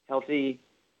 Healthy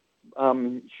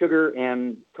sugar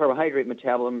and carbohydrate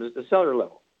metabolism at the cellular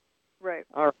level. Right.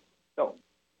 All right. So,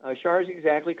 Char is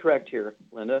exactly correct here,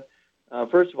 Linda.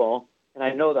 First of all, and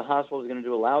I know the hospital is going to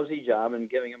do a lousy job in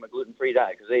giving him a gluten-free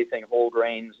diet because they think whole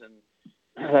grains and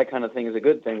that kind of thing is a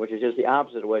good thing, which is just the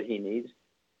opposite of what he needs.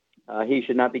 He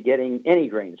should not be getting any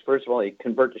grains. First of all, he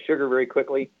convert to sugar very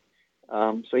quickly.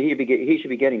 So he should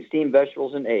be getting steamed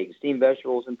vegetables and eggs, steamed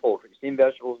vegetables and poultry, steamed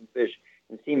vegetables and fish,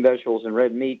 and steamed vegetables and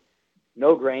red meat.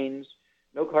 No grains,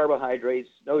 no carbohydrates,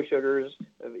 no sugars,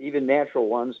 even natural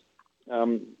ones.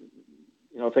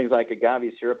 things like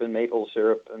agave syrup and maple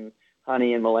syrup and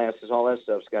honey and molasses, all that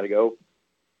stuff's got to go.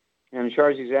 And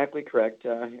Char's exactly correct.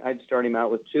 I'd start him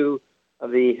out with 2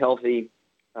 of the healthy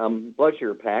blood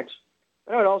sugar packs.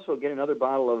 But I would also get another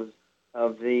bottle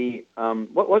of the,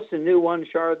 what's the new one,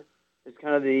 Char? It's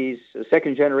kind of the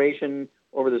second generation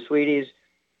over the sweeties.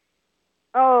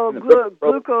 Oh,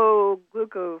 glucophase.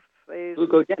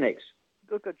 Glucogenics.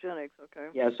 Glucogenics, okay.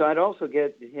 Yeah, so I'd also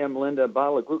get him, Linda, a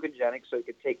bottle of Glucogenics so he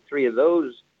could take 3 of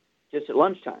those just at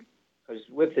lunchtime. Because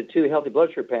with the 2 healthy blood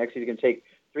sugar packs, he can take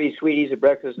 3 sweeties at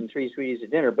breakfast and 3 sweeties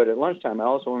at dinner. But at lunchtime, I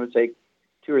also want to take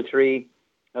 2 or 3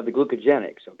 of the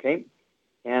Glucogenics, okay?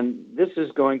 And this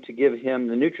is going to give him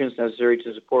the nutrients necessary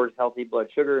to support healthy blood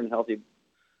sugar and healthy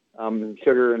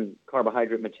sugar and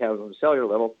carbohydrate metabolism at the cellular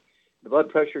level. The blood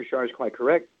pressure, Char is quite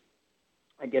correct.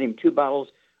 I get him 2 bottles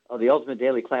of the Ultimate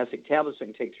Daily Classic tablets. So I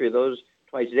can take 3 of those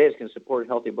twice a day. It's going to support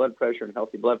healthy blood pressure and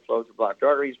healthy blood flow through blocked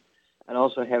arteries. And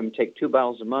also have him take 2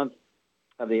 bottles a month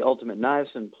of the Ultimate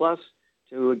Niacin Plus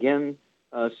to, again,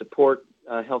 support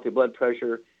healthy blood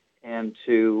pressure and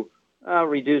to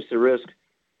reduce the risk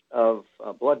of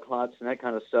blood clots and that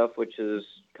kind of stuff, which is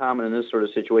common in this sort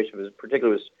of situation,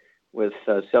 particularly with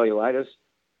cellulitis.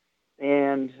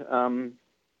 And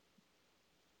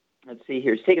let's see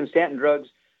here. He's taking statin drugs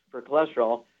for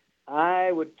cholesterol.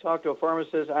 I would talk to a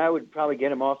pharmacist. I would probably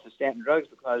get him off the statin drugs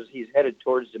because he's headed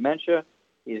towards dementia.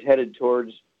 He's headed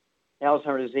towards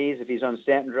Alzheimer's disease if he's on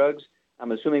statin drugs.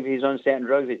 I'm assuming if he's on statin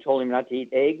drugs, they told him not to eat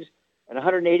eggs. At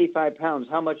 185 pounds,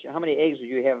 how many eggs would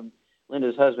you have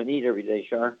Linda's husband eat every day,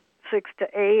 Char? 6 to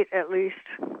 8 at least.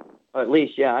 At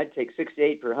least, yeah. I'd take 6 to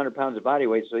 8 per 100 pounds of body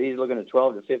weight, so he's looking at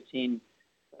 12 to 15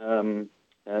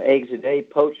 eggs a day,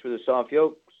 poached with a soft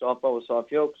yolk, soft boiled with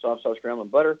soft yolk, soft sauce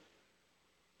scrambled butter.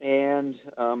 And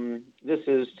this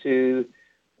is to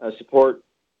support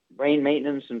brain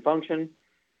maintenance and function.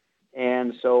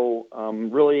 And so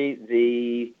really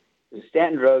the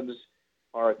statin drugs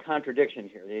are a contradiction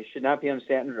here. They should not be on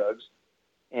statin drugs.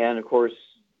 And, of course,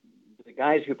 the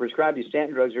guys who prescribe these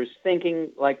statin drugs are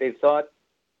thinking like they thought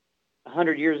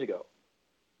 100 years ago.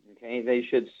 Okay, they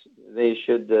should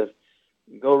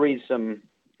go read some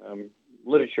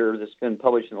literature that's been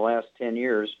published in the last 10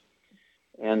 years,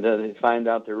 and they find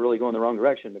out they're really going the wrong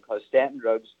direction because statin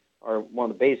drugs are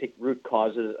one of the basic root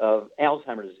causes of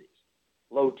Alzheimer's disease,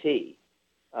 low T,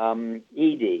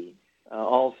 ED,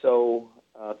 also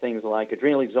things like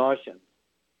adrenal exhaustion,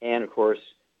 and, of course,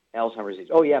 Alzheimer's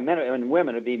disease. Oh, yeah, in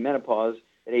women, it'd be menopause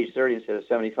at age 30 instead of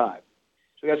 75. So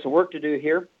we got some work to do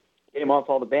here. Get him off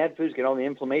all the bad foods, get all the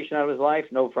inflammation out of his life,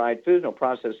 no fried foods, no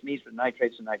processed meats with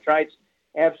nitrates and nitrites,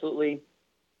 absolutely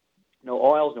no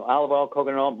oils, no olive oil,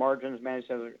 coconut oil, margarines, managed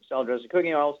salad dressing,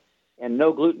 cooking oils, and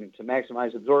no gluten to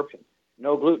maximize absorption.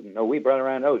 No gluten, no wheat, bread,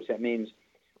 around oats. That means,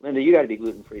 Linda, you got to be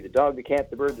gluten-free. The dog, the cat,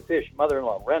 the bird, the fish,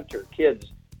 mother-in-law, renter,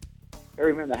 kids,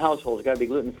 everyone in the household has got to be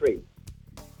gluten-free.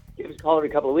 Give us a call every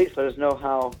couple of weeks. Let us know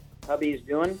how hubby's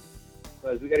doing,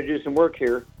 because we got to do some work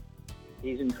here.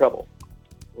 He's in trouble.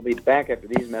 We'll be back after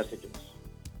these messages.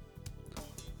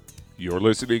 You're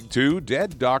listening to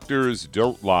Dead Doctors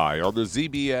Don't Lie on the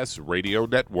ZBS Radio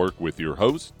Network with your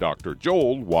host, Dr.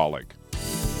 Joel Wallach.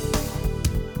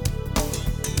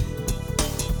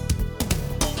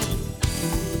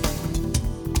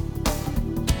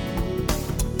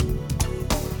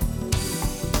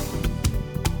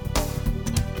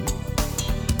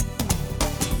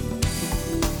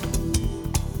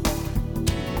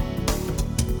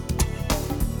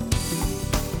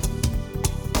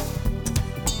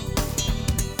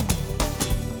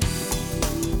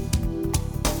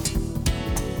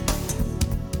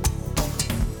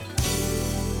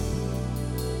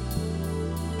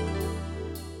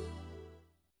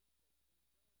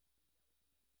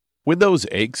 When those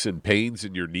aches and pains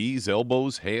in your knees,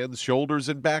 elbows, hands, shoulders,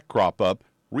 and back crop up,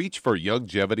 reach for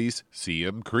Youngevity's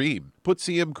CM Cream. Put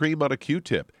CM Cream on a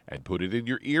Q-tip and put it in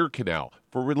your ear canal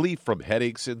for relief from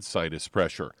headaches and sinus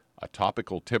pressure. A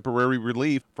topical temporary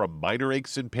relief from minor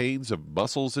aches and pains of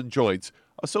muscles and joints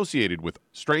associated with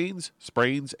strains,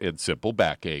 sprains, and simple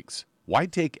backaches. Why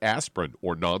take aspirin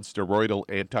or non-steroidal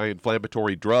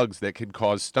anti-inflammatory drugs that can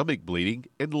cause stomach bleeding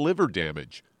and liver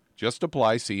damage? Just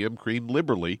apply CM Cream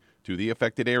liberally to the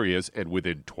affected areas, and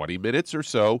within 20 minutes or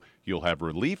so, you'll have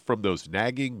relief from those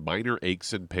nagging minor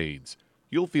aches and pains.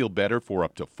 You'll feel better for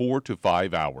up to 4 to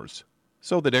 5 hours.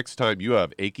 So the next time you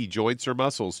have achy joints or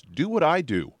muscles, do what I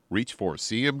do. Reach for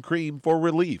CM Cream for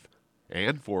relief.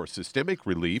 And for systemic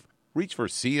relief, reach for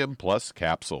CM Plus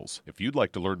capsules. If you'd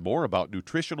like to learn more about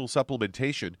nutritional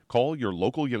supplementation, call your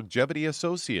local Youngevity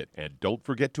associate, and don't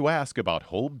forget to ask about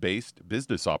home-based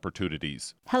business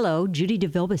opportunities. Hello, Judy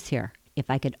DeVilbus here. If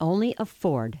I could only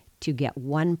afford to get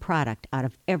one product out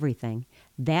of everything,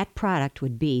 that product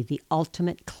would be the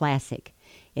Ultimate Classic.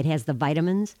 It has the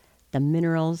vitamins, the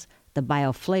minerals, the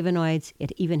bioflavonoids.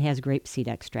 It even has grapeseed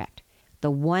extract.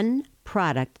 The one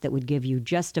product that would give you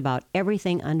just about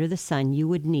everything under the sun you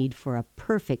would need for a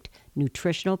perfect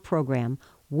nutritional program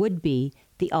would be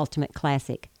the Ultimate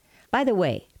Classic. By the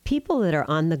way, people that are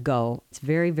on the go, it's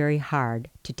very, very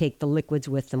hard to take the liquids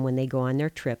with them when they go on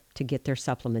their trip to get their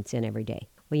supplements in every day.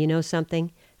 Well, you know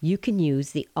something? You can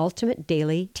use the Ultimate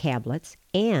Daily tablets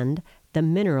and the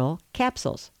mineral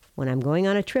capsules. When I'm going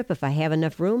on a trip, if I have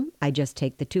enough room, I just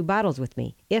take the 2 bottles with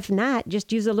me. If not,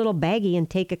 just use a little baggie and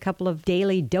take a couple of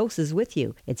daily doses with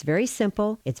you. It's very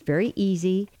simple. It's very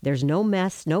easy. There's no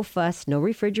mess, no fuss, no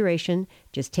refrigeration.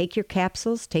 Just take your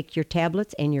capsules, take your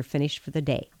tablets, and you're finished for the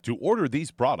day. To order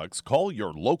these products, call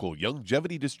your local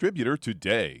Youngevity distributor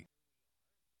today.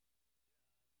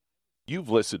 You've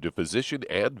listened to physician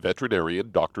and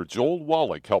veterinarian Dr. Joel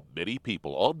Wallach help many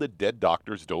people on the Dead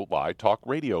Doctors Don't Lie talk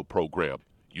radio program.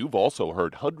 You've also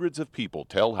heard hundreds of people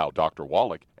tell how Dr.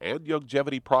 Wallach and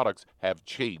Youngevity products have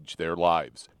changed their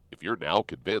lives. If you're now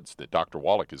convinced that Dr.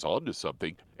 Wallach is onto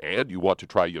something and you want to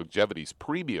try Youngevity's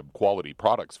premium quality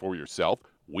products for yourself,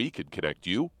 we can connect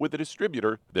you with a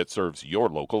distributor that serves your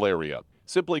local area.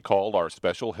 Simply call our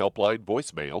special helpline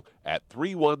voicemail at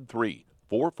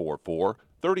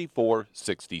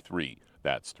 313-444-3463.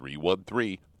 That's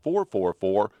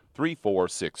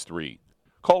 313-444-3463.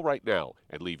 Call right now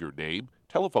and leave your name,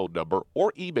 telephone number,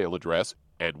 or email address,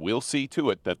 and we'll see to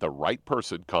it that the right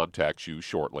person contacts you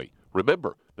shortly.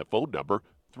 Remember, the phone number,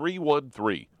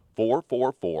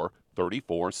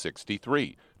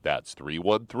 313-444-3463. That's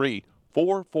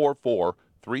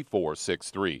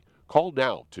 313-444-3463. Call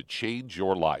now to change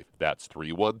your life. That's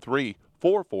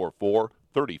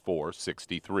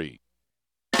 313-444-3463.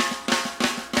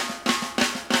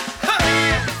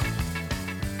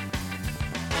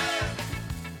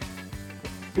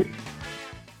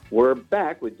 We're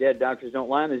back with Dead Doctors Don't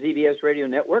Lie on the ZBS Radio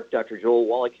Network. Dr. Joel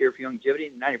Wallach here for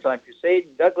Youngevity, 95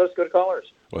 Crusade. Doug, let's go to callers.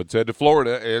 Let's head to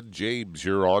Florida, and James,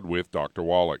 you're on with Dr.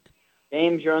 Wallach.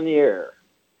 James, you're on the air.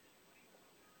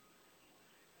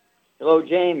 Hello,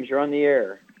 James, you're on the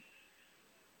air.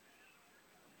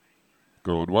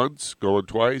 Going once, going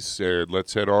twice, and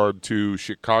let's head on to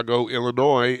Chicago,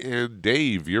 Illinois, and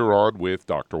Dave, you're on with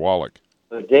Dr. Wallach.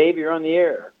 Dave, you're on the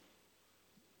air.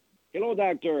 Hello,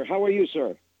 doctor. How are you,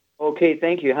 sir? Okay,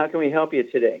 thank you. How can we help you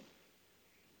today?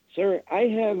 Sir, I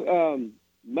have,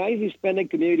 my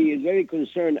Hispanic community is very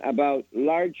concerned about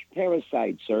large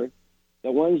parasites, sir,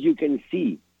 the ones you can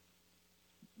see.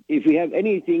 If we have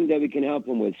anything that we can help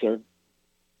him with, sir.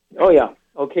 Oh, yeah.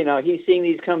 Okay, now he's seeing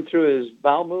these come through his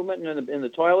bowel movement in the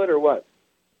toilet or what?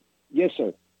 Yes,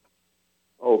 sir.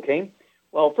 Okay.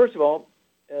 Well, first of all,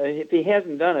 if he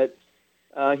hasn't done it,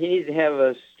 he needs to have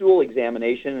a stool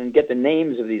examination and get the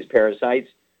names of these parasites.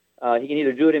 He can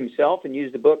either do it himself and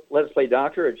use the book Let's Play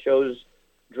Doctor. It shows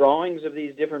drawings of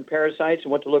these different parasites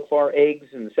and what to look for, eggs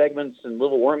and segments and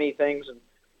little wormy things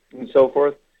and so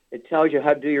forth. It tells you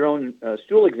how to do your own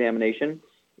stool examination.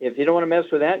 If you don't want to mess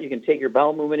with that, you can take your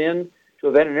bowel movement in to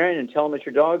a veterinarian and tell him it's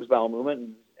your dog's bowel movement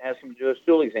and ask him to do a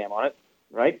stool exam on it,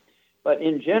 right? But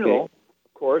in general,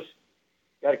 of course,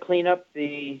 got to clean up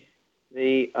the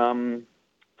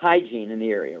hygiene in the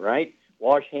area, right?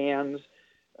 Wash hands,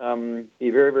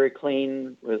 be very, very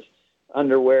clean with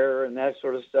underwear and that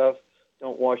sort of stuff.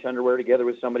 Don't wash underwear together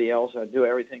with somebody else. Do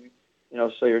everything,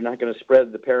 so you're not going to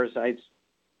spread the parasites.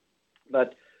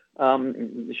 But,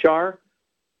 Shar?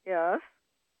 Yes?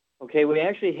 Okay, we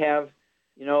actually have,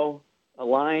 a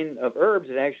line of herbs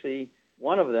that actually,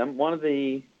 one of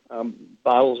the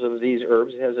bottles of these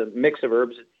herbs has a mix of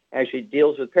herbs that actually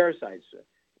deals with parasites.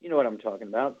 You know what I'm talking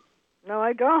about. No,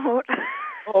 I don't.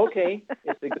 Oh, okay.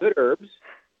 It's the good herbs.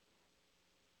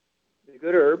 The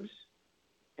good herbs.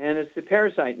 And it's the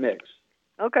parasite mix.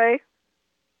 Okay.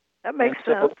 That makes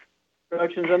sense.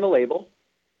 Instructions on the label.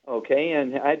 Okay,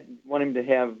 and I want him to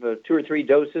have 2 or 3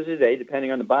 doses a day,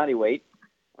 depending on the body weight.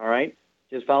 All right?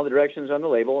 Just follow the directions on the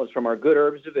label. It's from our Good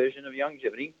Herbs division of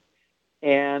Youngevity.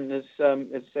 And it's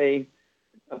a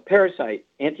parasite,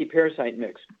 anti-parasite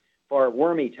mix for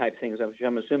wormy type things, which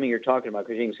I'm assuming you're talking about,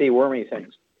 because you can see wormy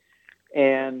things.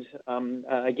 And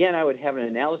again, I would have an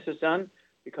analysis done,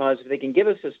 because if they can give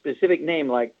us a specific name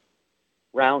like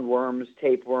roundworms,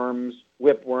 tapeworms,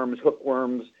 whipworms,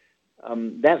 hookworms,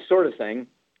 that sort of thing,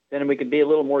 then we can be a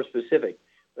little more specific.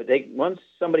 But once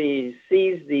somebody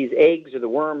sees these eggs or the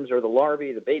worms or the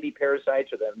larvae, the baby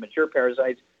parasites or the mature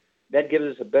parasites, that gives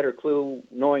us a better clue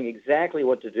knowing exactly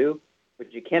what to do.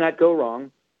 But you cannot go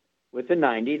wrong with the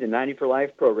 90 for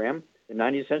Life program, the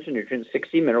 90 essential nutrients,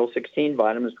 60 minerals, 16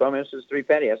 vitamins, 12 acids, 3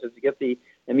 fatty acids to get the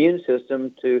immune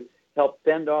system to help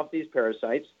fend off these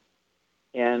parasites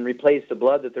and replace the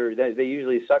blood that they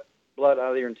usually suck blood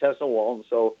out of your intestinal wall. And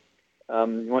so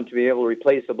you want to be able to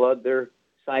replace the blood they're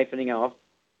siphoning off.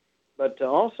 But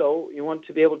also, you want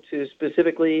to be able to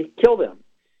specifically kill them.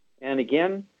 And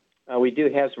again, we do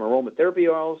have some aromatherapy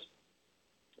oils,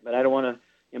 but I don't want to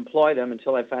employ them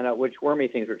until I find out which wormy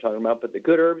things we're talking about. But the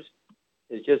Good Herbs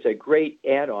is just a great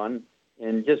add-on.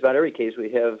 In just about every case,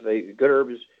 we have a Good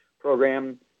Herbs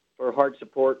program for heart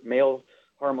support, male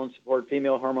hormone support,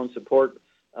 female hormone support,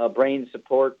 brain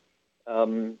support,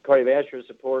 cardiovascular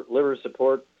support, liver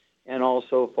support, and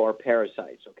also for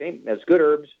parasites. Okay, that's Good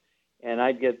Herbs. And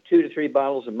I'd get 2 to 3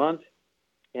 bottles a month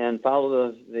and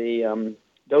follow the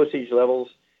dosage levels,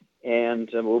 and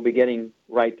we'll be getting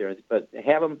right there. But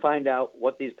have them find out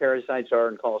what these parasites are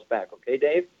and call us back. Okay,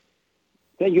 Dave?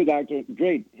 Thank you, Doctor.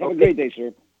 Great. Have a great day,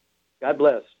 sir. God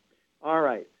bless. All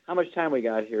right. How much time we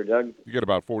got here, Doug? You got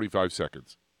about 45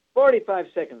 seconds. 45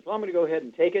 seconds. Well, I'm going to go ahead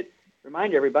and take it.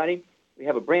 Remind everybody, we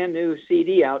have a brand new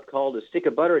CD out called A Stick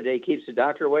of Butter a Day Keeps the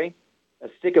Doctor Away. A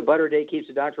Stick of Butter a Day Keeps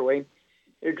the Doctor Away.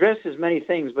 It addresses many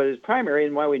things, but it's primary,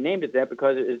 and why we named it that,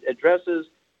 because it addresses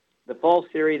the false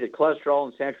theory that cholesterol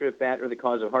and saturated fat are the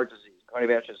cause of heart disease,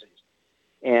 cardiovascular disease.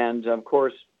 And, of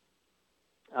course,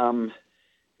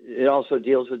 it also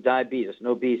deals with diabetes and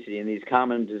obesity, and these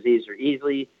common diseases are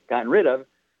easily gotten rid of.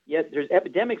 Yet there's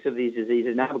epidemics of these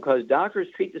diseases now because doctors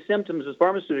treat the symptoms with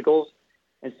pharmaceuticals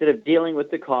instead of dealing with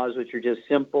the cause, which are just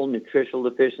simple nutritional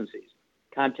deficiencies.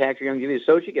 Contact your Youngevity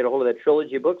associate, get a hold of that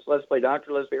trilogy of books, Let's Play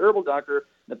Doctor, Let's Play Herbal Doctor,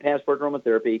 The Passport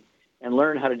Aromatherapy, and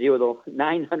learn how to deal with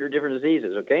 900 different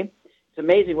diseases, okay? It's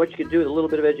amazing what you can do with a little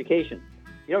bit of education.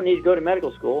 You don't need to go to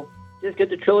medical school. Just get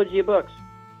the trilogy of books.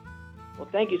 Well,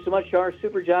 thank you so much, Char.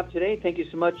 Super job today. Thank you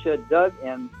so much, Doug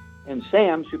and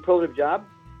Sam. Superlative job.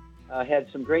 Had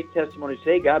some great testimonies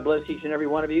today. God bless each and every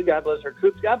one of you. God bless our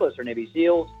troops. God bless our Navy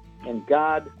SEALs. And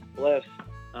God bless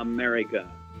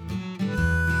America.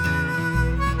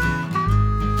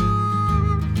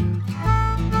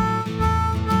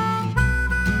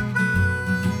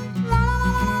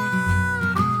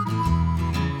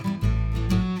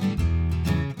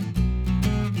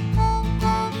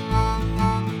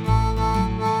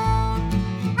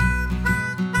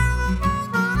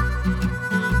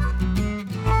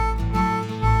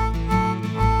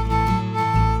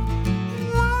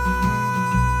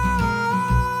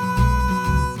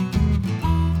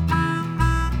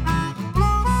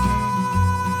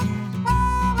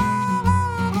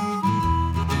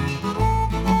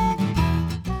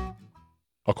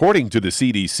 According to the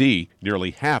CDC,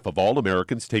 nearly half of all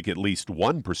Americans take at least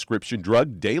one prescription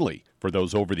drug daily. For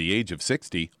those over the age of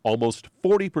 60, almost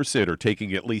 40% are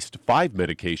taking at least 5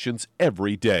 medications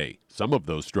every day. Some of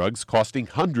those drugs costing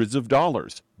hundreds of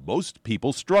dollars. Most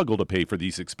people struggle to pay for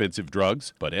these expensive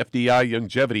drugs, but FDI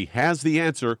Youngevity has the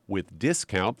answer with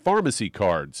discount pharmacy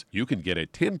cards. You can get a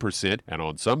 10% and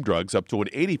on some drugs up to an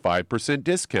 85%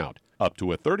 discount. Up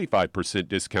to a 35%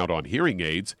 discount on hearing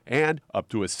aids, and up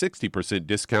to a 60%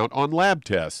 discount on lab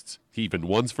tests, even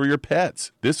ones for your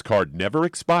pets. This card never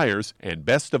expires, and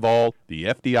best of all, the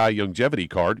FDI Youngevity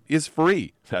card is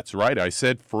free. That's right, I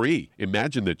said free.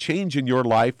 Imagine the change in your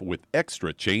life with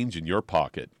extra change in your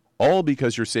pocket. All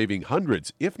because you're saving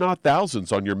hundreds, if not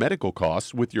thousands, on your medical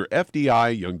costs with your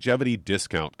FDI Youngevity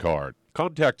discount card.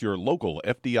 Contact your local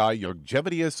FDI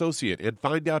Youngevity associate and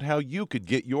find out how you could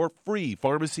get your free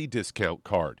pharmacy discount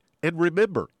card. And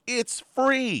remember, it's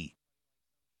free!